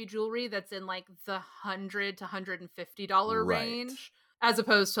ruby jewelry that's in like the $100 to $150 Right. range as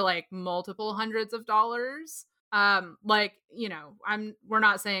opposed to like multiple hundreds of dollars. Like, we're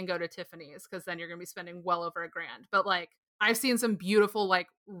not saying go to Tiffany's because then you're gonna be spending well over $1,000. But like I've seen some beautiful like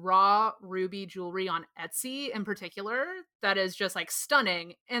raw ruby jewelry on Etsy in particular that is just like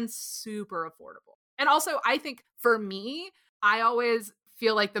stunning and super affordable. And also, I think for me, I always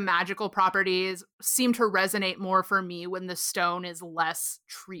feel like the magical properties seem to resonate more for me when the stone is less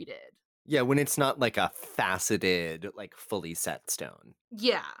treated. Yeah, when it's not like a faceted, like fully set stone.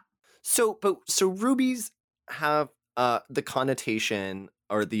 Yeah. So rubies have the connotation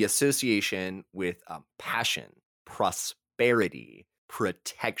or the association with passion, prosperity,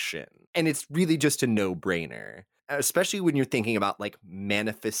 protection. And it's really just a no-brainer, especially when you're thinking about like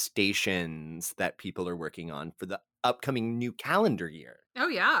manifestations that people are working on for the upcoming new calendar year. Oh,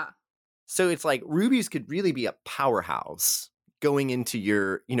 yeah. So it's like rubies could really be a powerhouse going into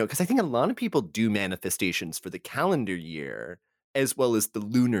your, because I think a lot of people do manifestations for the calendar year as well as the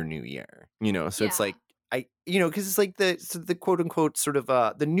lunar new year, so it's Yeah. like, because it's like the quote unquote sort of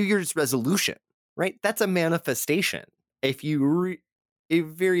the New Year's resolution, right? That's a manifestation. It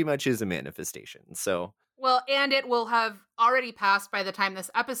very much is a manifestation. So, Well, and it will have already passed by the time this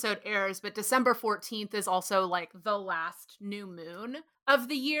episode airs, but December 14th is also like the last new moon of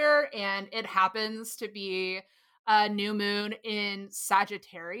the year, and it happens to be a new moon in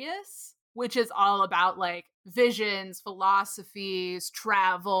Sagittarius, which is all about like visions, philosophies,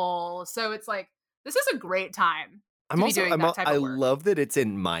 travel. So it's like, this is a great time to be doing that type I of work. love that it's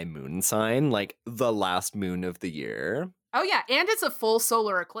in my moon sign, like the last moon of the year. Oh, yeah. And it's a full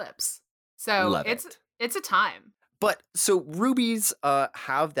solar eclipse. So Love it's it. it's a time. But so rubies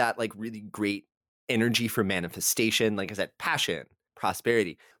have that like really great energy for manifestation, like I said, passion,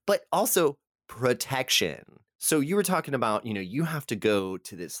 prosperity, but also protection. So you were talking about, you have to go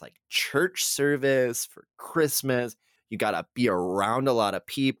to this like church service for Christmas. You got to be around a lot of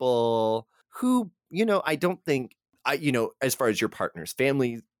people who, I don't think as far as your partner's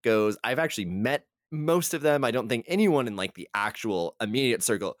family goes, I've actually met most of them. I don't think anyone in like the actual immediate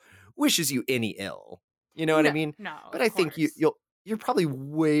circle wishes you any ill. You know what I No, mean? no, But of I think course. you're probably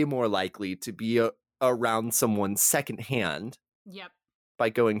way more likely to be around someone secondhand Yep. by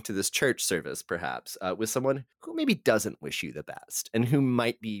going to this church service, perhaps, with someone who maybe doesn't wish you the best and who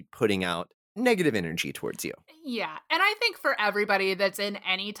might be putting out negative energy towards you. Yeah. And I think for everybody that's in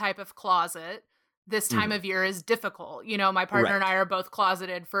any type of closet, this time Mhm. of year is difficult. My partner and Right. I are both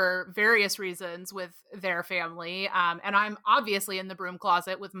closeted for various reasons with their family. And I'm obviously in the broom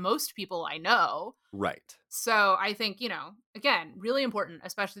closet with most people I know. Right. So I think, again, really important,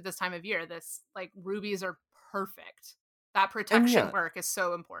 especially this time of year. This like rubies are perfect. That And protection yeah, work is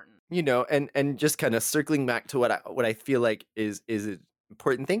so important. and just kind of circling back to what I feel like is an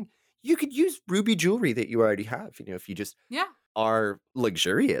important thing. You could use ruby jewelry that you already have. If you just Yeah. are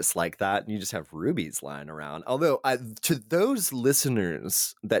luxurious like that and you just have rubies lying around. Although to those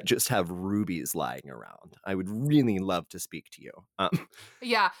listeners that just have rubies lying around, I would really love to speak to you.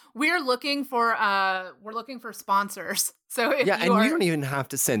 Yeah. We're looking for sponsors. So if Yeah, you and you are don't even have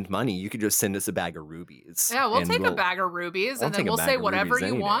to send money. You could just send us a bag of rubies Yeah, we'll and take a bag of rubies I'll and then take a we'll say bag of whatever rubies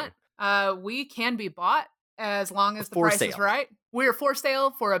you any want. day. We can be bought as long as the For price is sale. right. We're for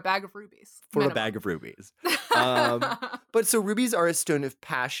sale for a bag of rubies. For a Minimum. bag of rubies. But so rubies are a stone of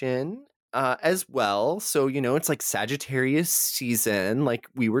passion as well. So, it's like Sagittarius season, like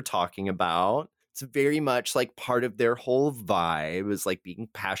we were talking about. It's very much like part of their whole vibe is like being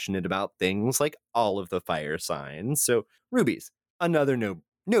passionate about things like all of the fire signs. So rubies, another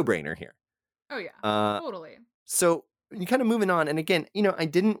no-brainer here. Oh yeah, Uh, totally. so you kind of moving on. And again, I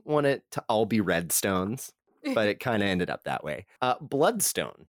didn't want it to all be red stones, but it kind of ended up that way.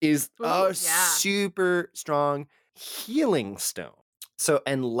 Bloodstone is Ooh, a yeah. super strong healing stone. So,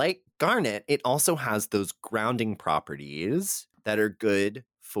 and like garnet, it also has those grounding properties that are good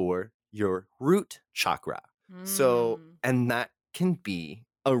for your root chakra. So, Mm, and that can be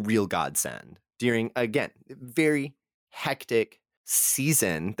a real godsend during, again, very hectic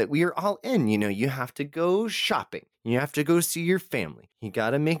season that we are all in. You have to go shopping. You have to go see your family. You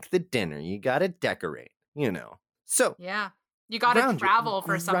got to make the dinner. You got to decorate, So yeah. You got to travel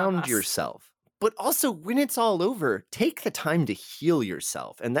for some of ground us. yourself. But also, when it's all over, take the time to heal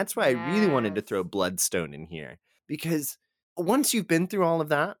yourself. And that's why I really wanted to Yes. throw Bloodstone in here. Because once you've been through all of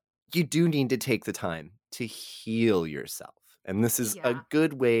that, you do need to take the time to heal yourself. And this is a Yeah.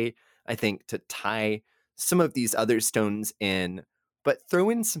 good way, I think, to tie some of these other stones in, but throw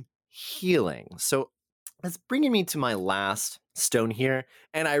in some healing. So that's bringing me to my last stone here.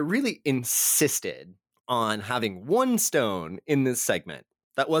 And I really insisted on having one stone in this segment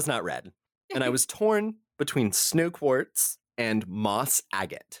that was not red. And I was torn between snow quartz and moss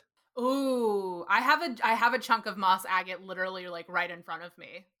agate. Ooh, I have a chunk of moss agate literally like right in front of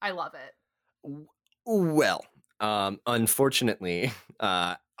me. I love it. Well, unfortunately,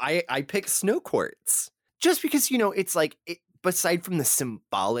 I picked snow quartz just because it's like beside from the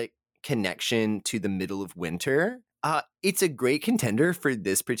symbolic connection to the middle of winter. It's a great contender for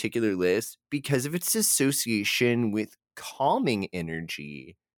this particular list because of its association with calming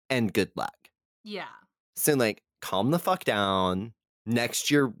energy and good luck. Yeah. So, like, calm the fuck down.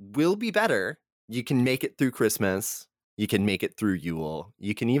 Next year will be better. You can make it through Christmas. You can make it through Yule.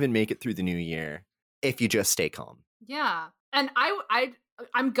 You can even make it through the new year if you just stay calm. Yeah. And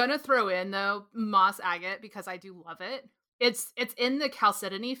I'm gonna throw in though moss agate because I do love it. it's in the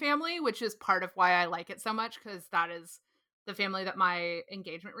Chalcedony family, which is part of why I like it so much, because that is the family that my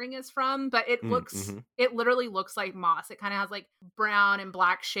engagement ring is from. But Mm-hmm. it literally looks like moss. It kind of has like brown and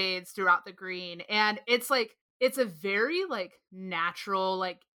black shades throughout the green. And it's like, it's a very like natural,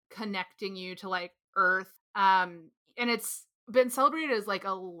 like connecting you to like earth. And it's been celebrated as like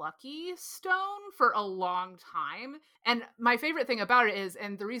a lucky stone for a long time. And my favorite thing about it is,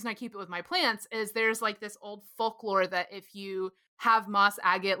 and the reason I keep it with my plants, is there's like this old folklore that if you have moss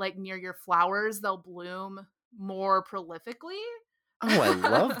agate like near your flowers, they'll bloom more prolifically. Oh, I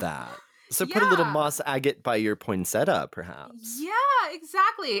love that. So put a little Yeah. moss agate by your poinsettia, perhaps. Yeah,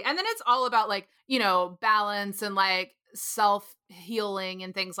 exactly. And then it's all about like, balance and like self healing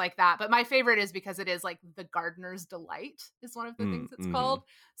and things like that. But my favorite is because it is like the gardener's delight, is one of the things it's Mm-hmm. called.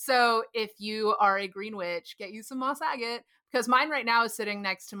 So if you are a green witch, get you some moss agate, because mine right now is sitting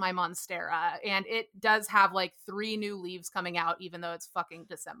next to my monstera, and it does have like 3 new leaves coming out, even though it's fucking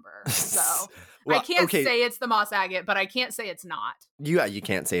December. So I Well, can't okay, say it's the moss agate, but I can't say it's not. you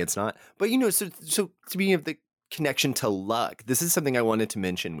can't say it's not. But so speaking of the connection to luck, this is something I wanted to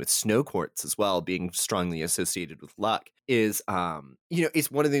mention with snow quartz as well, being strongly associated with luck, is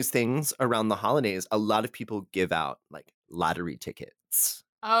it's one of those things around the holidays. A lot of people give out like lottery tickets.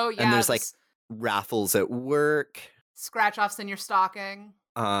 Oh And yeah, there's like raffles at work. scratch offs in your stocking.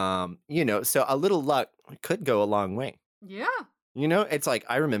 So a little luck could go a long way. Yeah. It's like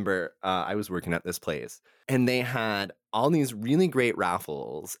I remember I was working at this place and they had all these really great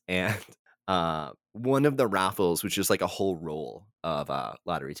raffles, and one of the raffles was just like a whole roll of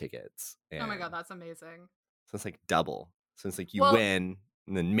lottery tickets. Oh my And god, that's amazing. so it's like double. So it's like you Well, win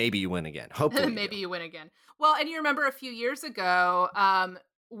and then maybe you win again. Hopefully you do. maybe you win again. Well, and you remember a few years ago,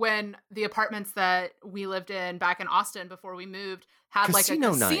 when the apartments that we lived in back in Austin before we moved had like a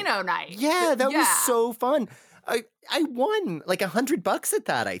Casino night. casino night. Yeah, that was Yeah. so fun. I won like $100 at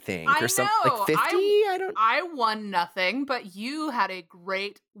that, I think, I or something like know. 50. I don't. I won nothing, but you had a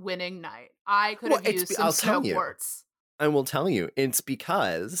great winning night. I could Well, have used some I'll snow tell you. quartz. I will tell you, it's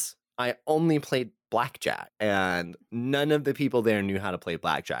because I only played blackjack, and none of the people there knew how to play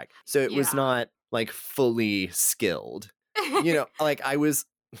blackjack. So it was Yeah. not like fully skilled. Like I was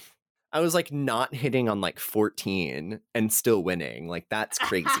like not hitting on like 14 and still winning. Like that's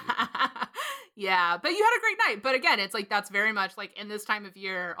crazy. Yeah, but you had a great night. But again, it's like that's very much like in this time of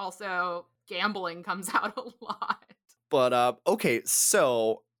year, also gambling comes out a lot. But okay,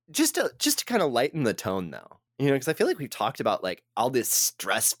 so just to kind of lighten the tone though. Because I feel like we've talked about like all this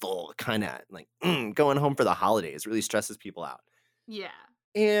stressful kind of like going home for the holidays really stresses people out. Yeah.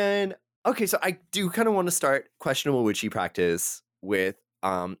 And okay, so I do kind of want to start questionable witchy practice with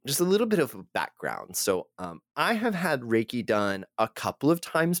just a little bit of a background. So I have had Reiki done a couple of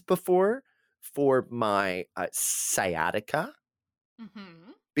times before for my sciatica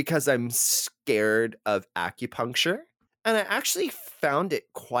Mm-hmm. because I'm scared of acupuncture. And I actually found it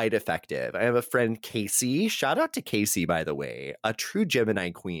quite effective. I have a friend, Casey. Shout out to Casey, by the way, a true Gemini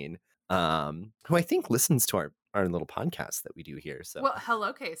queen, who I think listens to our little podcast that we do here. So, Well,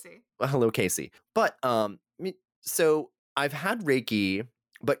 hello, Casey. well, hello, Casey. But so I've had Reiki,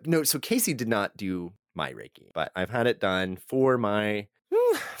 but no. So Casey did not do my Reiki, but I've had it done for my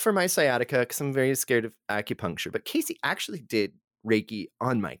sciatica because I'm very scared of acupuncture. But Casey actually did Reiki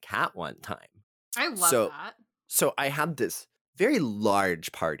on my cat one time. I love that. So I had this very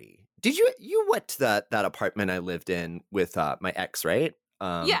large party. Did you went to that apartment I lived in with my ex, right?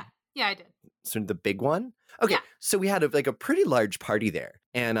 Yeah, I did. Sort of the big one. Okay, Yeah. so we had a pretty large party there,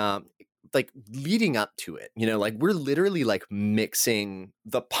 and like leading up to it, like we're literally like mixing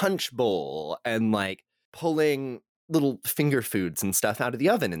the punch bowl and like pulling little finger foods and stuff out of the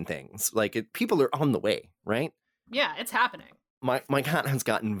oven and things. Like people are on the way, right? Yeah, it's happening. My cat has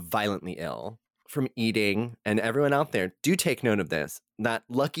gotten violently ill from eating, and everyone out there, do take note of this, that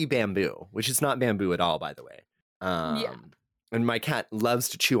lucky bamboo, which is not bamboo at all, by the way. Yeah. And my cat loves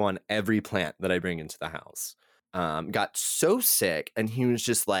to chew on every plant that I bring into the house. Got so sick, and he was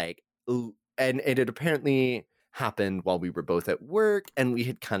just like, and it had apparently happened while we were both at work, and we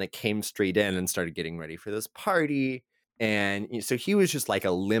had kind of came straight in and started getting ready for this party. And so he was just like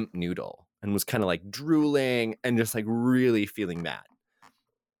a limp noodle and was kind of like drooling and just like really feeling bad.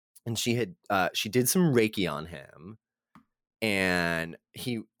 And she did some Reiki on him, and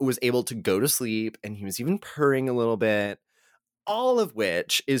he was able to go to sleep, and he was even purring a little bit, all of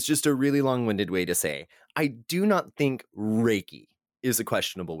which is just a really long-winded way to say, I do not think Reiki is a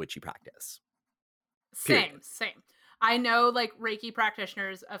questionable witchy practice. Same. I know like Reiki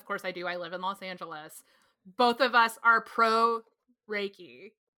practitioners, of course I do. I live in Los Angeles. Both of us are pro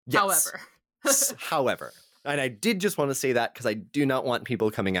Reiki. Yes. However, However, And I did just want to say that because I do not want people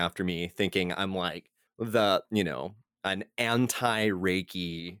coming after me thinking I'm like an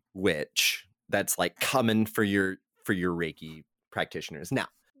anti-Reiki witch that's like coming for your Reiki practitioners. Now,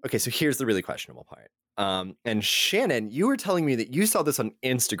 okay, so here's the really questionable part. And Shannon, you were telling me that you saw this on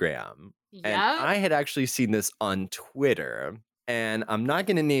Instagram, and Yeah. I had actually seen this on Twitter. And I'm not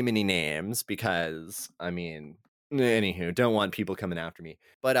going to name any names because, I mean, anywho, don't want people coming after me.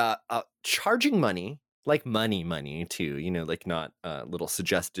 But charging money, like money too, like not a little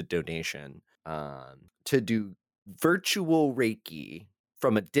suggested donation, to do virtual Reiki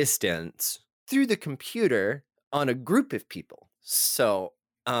from a distance through the computer on a group of people. So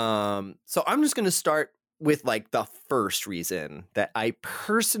I'm just going to start with like the first reason that I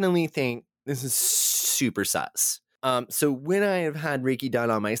personally think this is super sus. So when I have had Reiki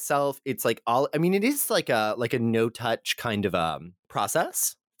done on myself, it's like it is like a no touch kind of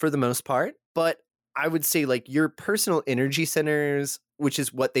process for the most part, but I would say like your personal energy centers, which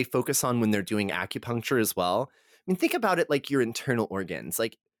is what they focus on when they're doing acupuncture as well. I mean, think about it like your internal organs.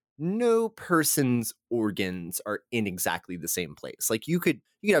 Like no person's organs are in exactly the same place. Like you could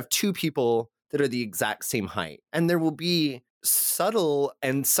have two people that are the exact same height, and there will be subtle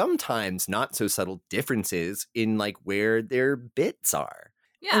and sometimes not so subtle differences in like where their bits are.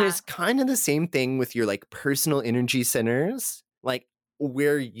 And Yeah. it's kind of the same thing with your like personal energy centers, like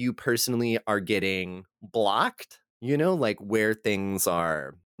where you personally are getting blocked, like where things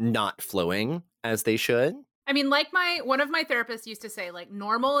are not flowing as they should. I mean, like one of my therapists used to say, like,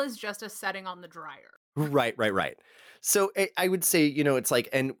 normal is just a setting on the dryer. Right. So I would say, it's like,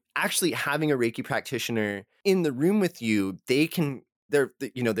 and actually having a Reiki practitioner in the room with you, they're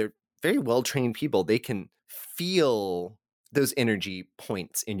very well-trained people. They can feel those energy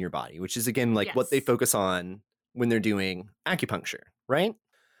points in your body, which is again, like what they Yes. focus on when they're doing acupuncture, right?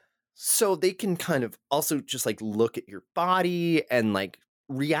 So they can kind of also just like look at your body and like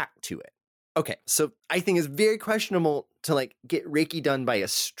react to it. Okay, so I think it's very questionable to like get Reiki done by a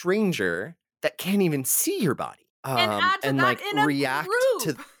stranger that can't even see your body. And add to And that like in a react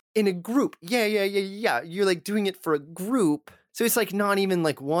to group. in a group. Yeah. You're like doing it for a group. So it's like not even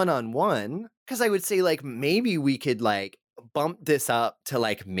like one-on-one. Cause I would say like maybe we could like bump this up to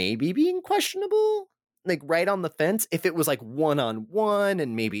like maybe being questionable, like right on the fence if it was like one-on-one,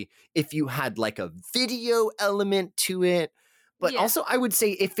 and maybe if you had like a video element to it. But Yeah. also I would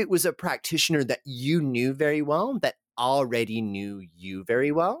say if it was a practitioner that you knew very well, that already knew you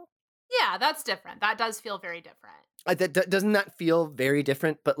very well. Yeah, that's different. That does feel very different. Doesn't that feel very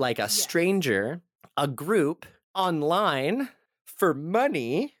different? But like a Yes. stranger, a group, online, for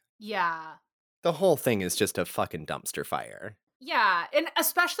money, Yeah. the whole thing is just a fucking dumpster fire. Yeah, and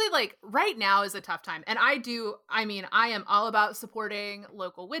especially like right now is a tough time. And I am all about supporting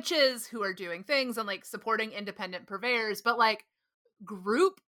local witches who are doing things and like supporting independent purveyors, but like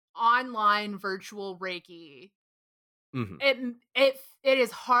group online virtual Reiki, Mhm. it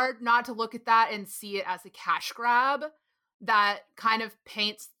is hard not to look at that and see it as a cash grab that kind of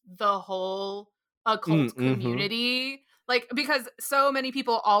paints the whole occult Mhm. community, like, because so many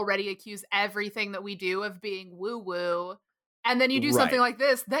people already accuse everything that we do of being woo woo, and then you do something Right. like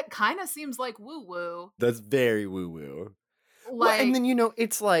this that kind of seems like woo woo. That's very woo-woo. Well, and Like, then,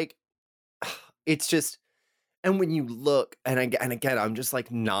 it's like, it's just, and when you look, and again, I'm just like,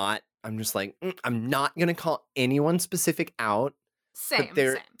 I'm not gonna call anyone specific out, but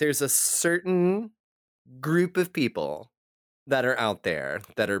same. there's a certain group of people that are out there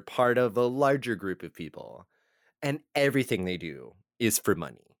that are part of a larger group of people, and everything they do is for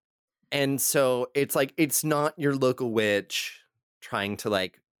money. And so it's like it's not your local witch trying to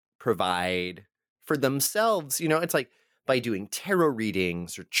like provide for themselves, it's like by doing tarot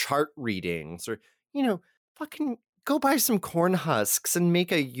readings or chart readings or fucking go buy some corn husks and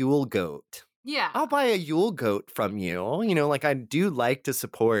make a Yule goat. Yeah. I'll buy a Yule goat from you. Like I do like to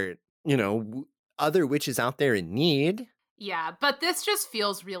support, other witches out there in need. Yeah, but this just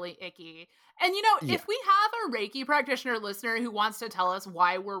feels really icky. And Yeah. if we have a Reiki practitioner listener who wants to tell us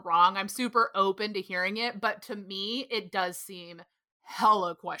why we're wrong, I'm super open to hearing it. But to me, it does seem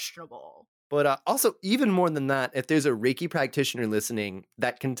hella questionable. But also, even more than that, if there's a Reiki practitioner listening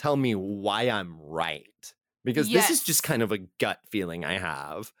that can tell me why I'm right, because this is just Yes. kind of a gut feeling I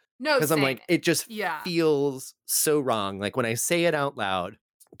have. No, Because I'm same. like, it just Yeah. feels so wrong. Like when I say it out loud,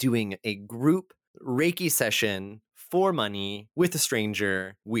 doing a group Reiki session for money with a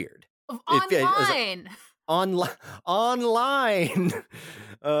stranger, weird. Online. Online.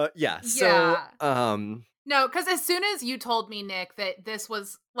 Yeah. So, Yeah. No, because as soon as you told me, Nick, that this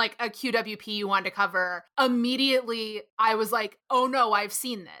was like a QWP you wanted to cover, immediately I was like, oh no, I've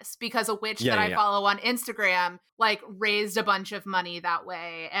seen this because a witch Yeah, that yeah, I yeah. follow on Instagram like raised a bunch of money that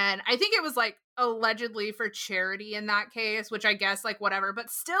way. And I think it was like allegedly for charity in that case, which I guess like whatever, but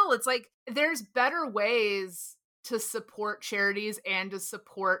still it's like there's better ways to support charities and to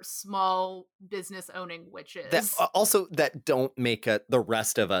support small business owning That witches. also that don't make the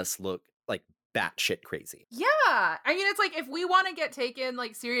rest of us look like batshit crazy. Yeah. I mean, it's like if we want to get taken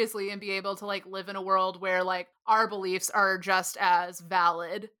like seriously and be able to like live in a world where like our beliefs are just as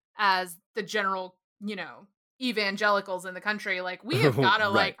valid as the general, evangelicals in the country, like we have got to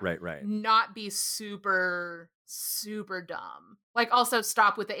Right, like right, right. not be super super dumb. Like also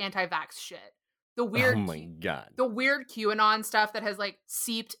stop with the anti-vax shit. The Oh weird my god. the weird QAnon stuff that has like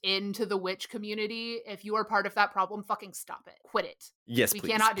seeped into the witch community. If you are part of that problem, fucking stop it. Quit it. Yes, We please.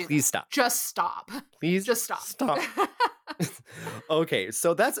 cannot do Please that. stop. Just stop. Please Just stop. stop. Okay,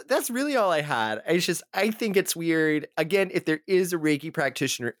 so that's really all I had. I think it's weird. Again, if there is a Reiki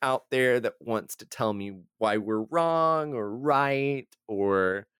practitioner out there that wants to tell me why we're wrong or right,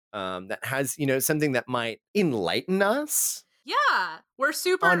 or that has, something that might enlighten us Yeah, we're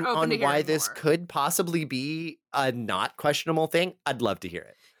super open to on why hearing this more. could possibly be a not questionable thing, I'd love to hear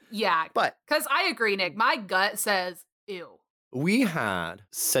it. Yeah, But because I agree, Nick. My gut says, ew. we had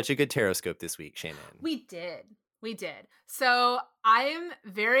such a good Terrascope this week, Shannon. We did. We did. So I'm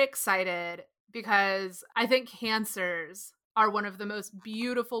very excited because I think cancers are one of the most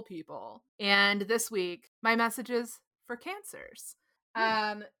beautiful people. And this week, my message is for cancers.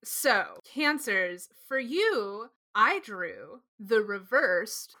 So cancers, for you, I drew the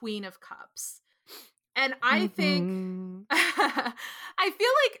reversed Queen of Cups. And I think Mhm. I feel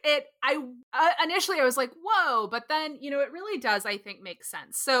like initially I was like, whoa, but then, it really does, I think, make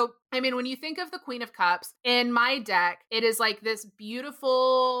sense. So, I mean, when you think of the Queen of Cups in my deck, it is like this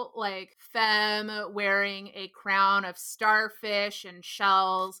beautiful, like, femme wearing a crown of starfish and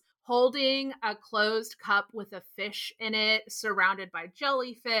shells, holding a closed cup with a fish in it, surrounded by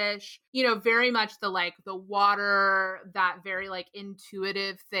jellyfish, very much the water, that very like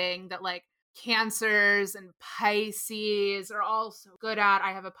intuitive thing that like Cancers and Pisces are also good at.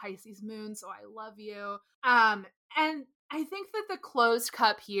 I have a Pisces moon, so I love you. And I think that the closed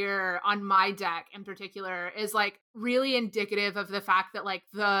cup here on my deck in particular is like really indicative of the fact that like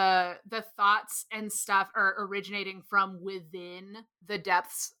the thoughts and stuff are originating from within the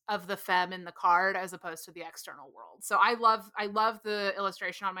depths of the femme in the card as opposed to the external world. So I love the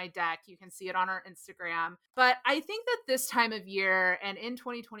illustration on my deck. You can see it on our Instagram. But I think that this time of year and in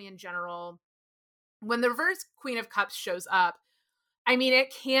 2020 in general, when the reverse Queen of Cups shows up, I mean,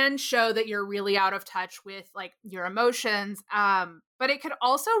 it can show that you're really out of touch with like your emotions. But it could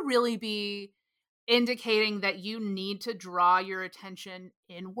also really be indicating that you need to draw your attention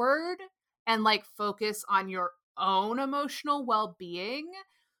inward and like focus on your own emotional well-being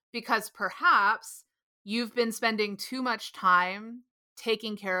because perhaps you've been spending too much time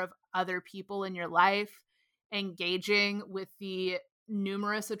taking care of other people in your life, engaging with the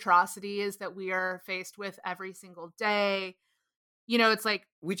numerous atrocities that we are faced with every single day. It's like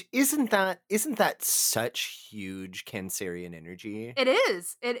Which isn't that such huge Cancerian energy? it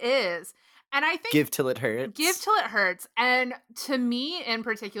is. It is. And I think Give till it give hurts. till it hurts. And to me in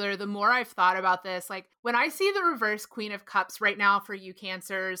particular, the more I've thought about this, like when I see the reverse Queen of Cups right now for you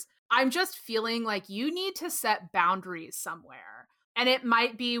cancers, I'm just feeling like you need to set boundaries somewhere. And it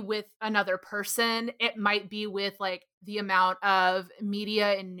might be with another person. It might be with like the amount of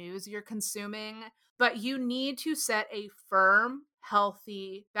media and news you're consuming, but you need to set a firm,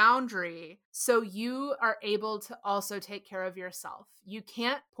 healthy boundary so you are able to also take care of yourself. You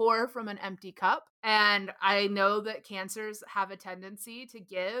can't pour from an empty cup. And I know that cancers have a tendency to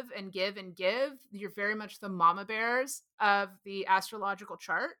give and give and give. You're very much the mama bears of the astrological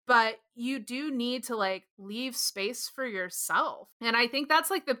chart, but you do need to like leave space for yourself. And I think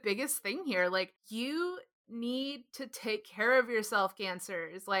that's like the biggest thing here. Like you need to take care of yourself,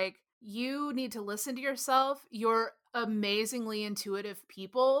 cancers. Like you need to listen to yourself. You're amazingly intuitive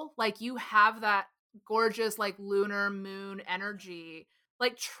people. Like you have that gorgeous like lunar moon energy.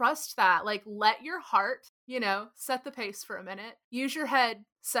 Like trust that. Like let your heart, set the pace for a minute. Use your head,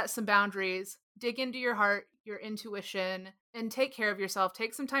 set some boundaries, dig into your heart, your intuition, and take care of yourself.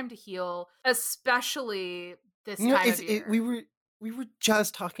 Take some time to heal, especially this time of year. We were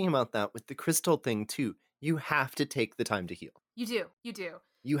just talking about that with the crystal thing too. You have to take the time to heal. You do. You do.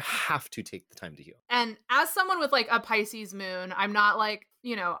 You have to take the time to heal. And as someone with like a Pisces moon, I'm not like,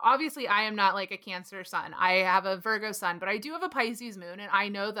 obviously I am not like a Cancer sun. I have a Virgo sun, but I do have a Pisces moon. And I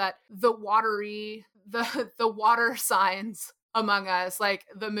know that the watery, the water signs among us, like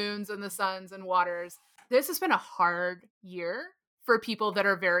the moons and the suns and waters. This has been a hard year for people that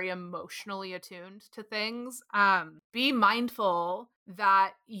are very emotionally attuned to things. Be mindful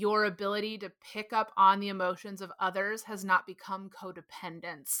that your ability to pick up on the emotions of others has not become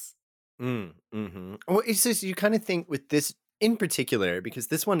codependence. Well, it's just you kind of think with this in particular, because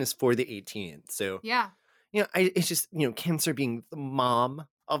this one is for the 18th. So, Yeah. it's just, Cancer being the mom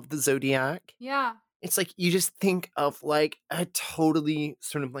of the zodiac. Yeah. It's like you just think of like a totally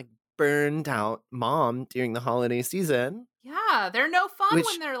sort of like burned out mom during the holiday season. Yeah. They're no fun Which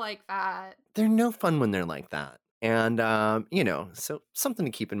when they're like that. they're no fun when they're like that. And so something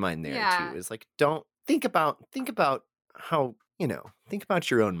to keep in mind there too Yeah. is like don't think about how, think about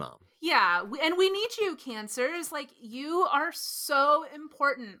your own mom. Yeah, and we need you, Cancers. Like, you are so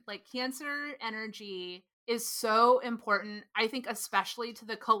important. Like, Cancer energy is so important. I think, especially to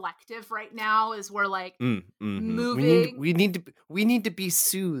the collective right now, as we're like moving. We need to be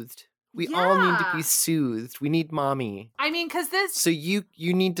soothed. We all need to be Yeah. soothed. We need mommy. I mean, because this, So you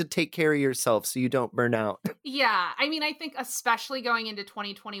need to take care of yourself so you don't burn out. yeah, I mean, I think especially going into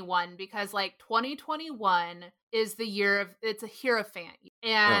 2021, because like 2021 is the year of, it's a Hierophant. Oh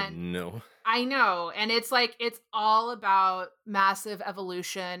And no. I know. And it's like, it's all about massive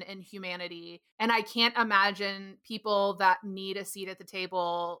evolution in humanity. And I can't imagine people that need a seat at the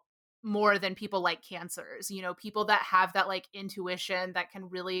table more than people like Cancers, people that have that like intuition that can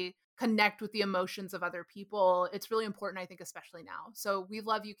really connect with the emotions of other people. It's really important, I think, especially now. So we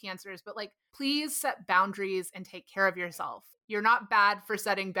love you, Cancers, but like, please set boundaries and take care of yourself. You're not bad for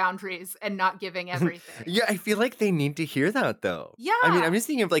setting boundaries and not giving everything. Yeah, I feel like they need to hear that though. Yeah. I mean, I'm just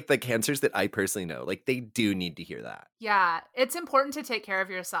thinking of like the Cancers that I personally know. Like they do need to hear that. Yeah, it's important to take care of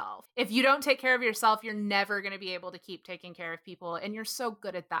yourself. If you don't take care of yourself, you're never going to be able to keep taking care of people. And you're so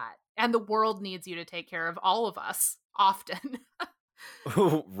good at that. And the world needs you to take care of all of us often.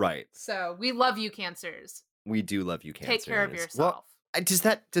 Right. So we love you, Cancers. We do love you, Cancers. Take care of Well, yourself.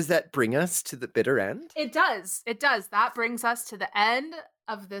 does that bring us to the bitter end? It does. It does. That brings us to the end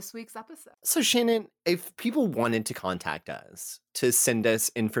of this week's episode. So Shannon, if people wanted to contact us to send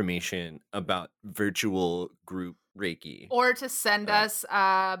us information about virtual group Reiki, Or to send us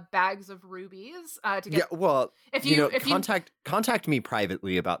bags of rubies to get. yeah, well, If you contact me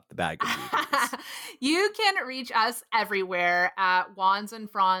privately about the bag of rubies. You can reach us everywhere at Wands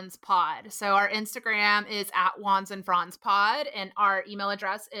and Franz Pod. So our Instagram is at Wands and Franz Pod, and our email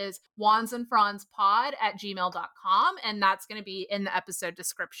address is wandsandfranzpod@gmail.com, and that's going to be in the episode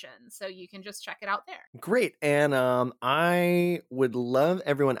description. So you can just check it out there. Great. And I would love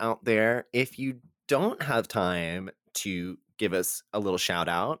everyone out there, if you don't have time to give us a little shout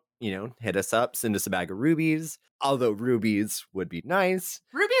out, hit us up, send us a bag of rubies. Although rubies would be nice.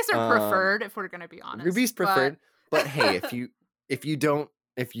 Rubies are preferred, if we're going to be honest. Rubies preferred. But hey, if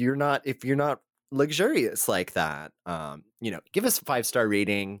you're not luxurious like that, give us a 5-star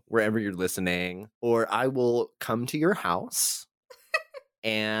rating wherever you're listening, or I will come to your house.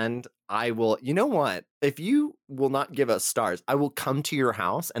 And I will, you know what? If you will not give us stars, I will come to your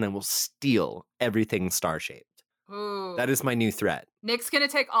house and I will steal everything star-shaped. Ooh. That is my new threat. Nick's going to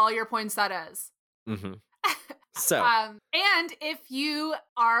take all your poinsettias. Mm-hmm. So. And if you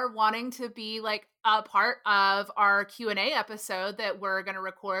are wanting to be like a part of our Q&A episode that we're going to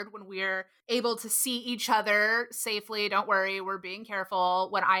record when we're able to see each other safely, don't worry, we're being careful,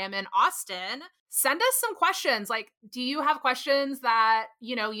 when I am in Austin, send us some questions. Like, do you have questions that,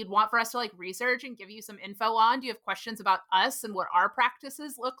 you'd want for us to like research and give you some info on? Do you have questions about us and what our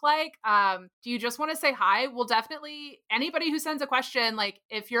practices look like? Do you just want to say hi? We'll definitely, anybody who sends a question, like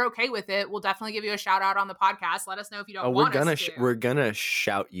if you're okay with it, we'll definitely give you a shout out on the podcast. Let us know if you don't want us to. We're gonna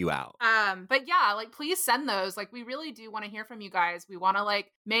shout you out. But yeah, like please send those. Like we really do want to hear from you guys. We want to like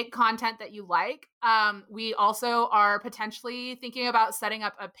make content that you like. We also are potentially thinking about setting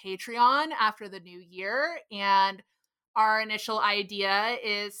up a Patreon after the new year, and our initial idea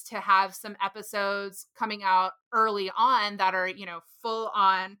is to have some episodes coming out early on that are, full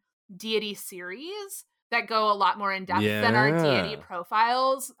on deity series that go a lot more in depth than our deity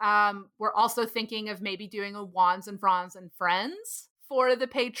profiles. We're also thinking of maybe doing a Wands and Franz and Friends for the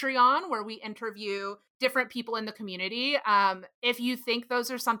Patreon, where we interview different people in the community. If you think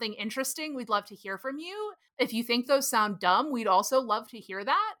those are something interesting, we'd love to hear from you. If you think those sound dumb, we'd also love to hear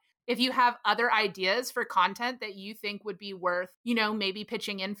that. If you have other ideas for content that you think would be worth, maybe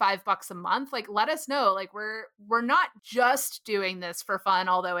pitching in $5 a month, like let us know. Like we're not just doing this for fun,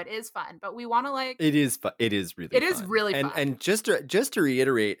 although it is fun, but we want to like it is fun. It is really fun. And just to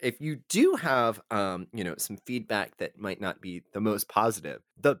reiterate, if you do have some feedback that might not be the most positive,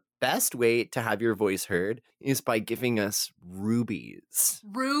 the best way to have your voice heard is by giving us rubies.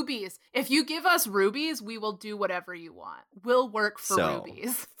 Rubies. If you give us rubies, we will do whatever you want. We'll work for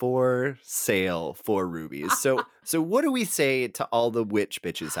rubies. For sale for rubies. So what do we say to all the witch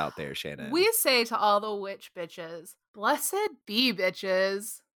bitches out there, Shannon? We say to all the witch bitches, blessed be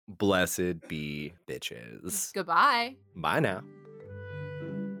bitches. Blessed be bitches. Goodbye. Bye now.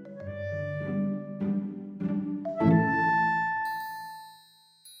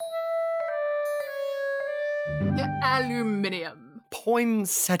 Aluminium.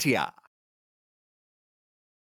 Poinsettia.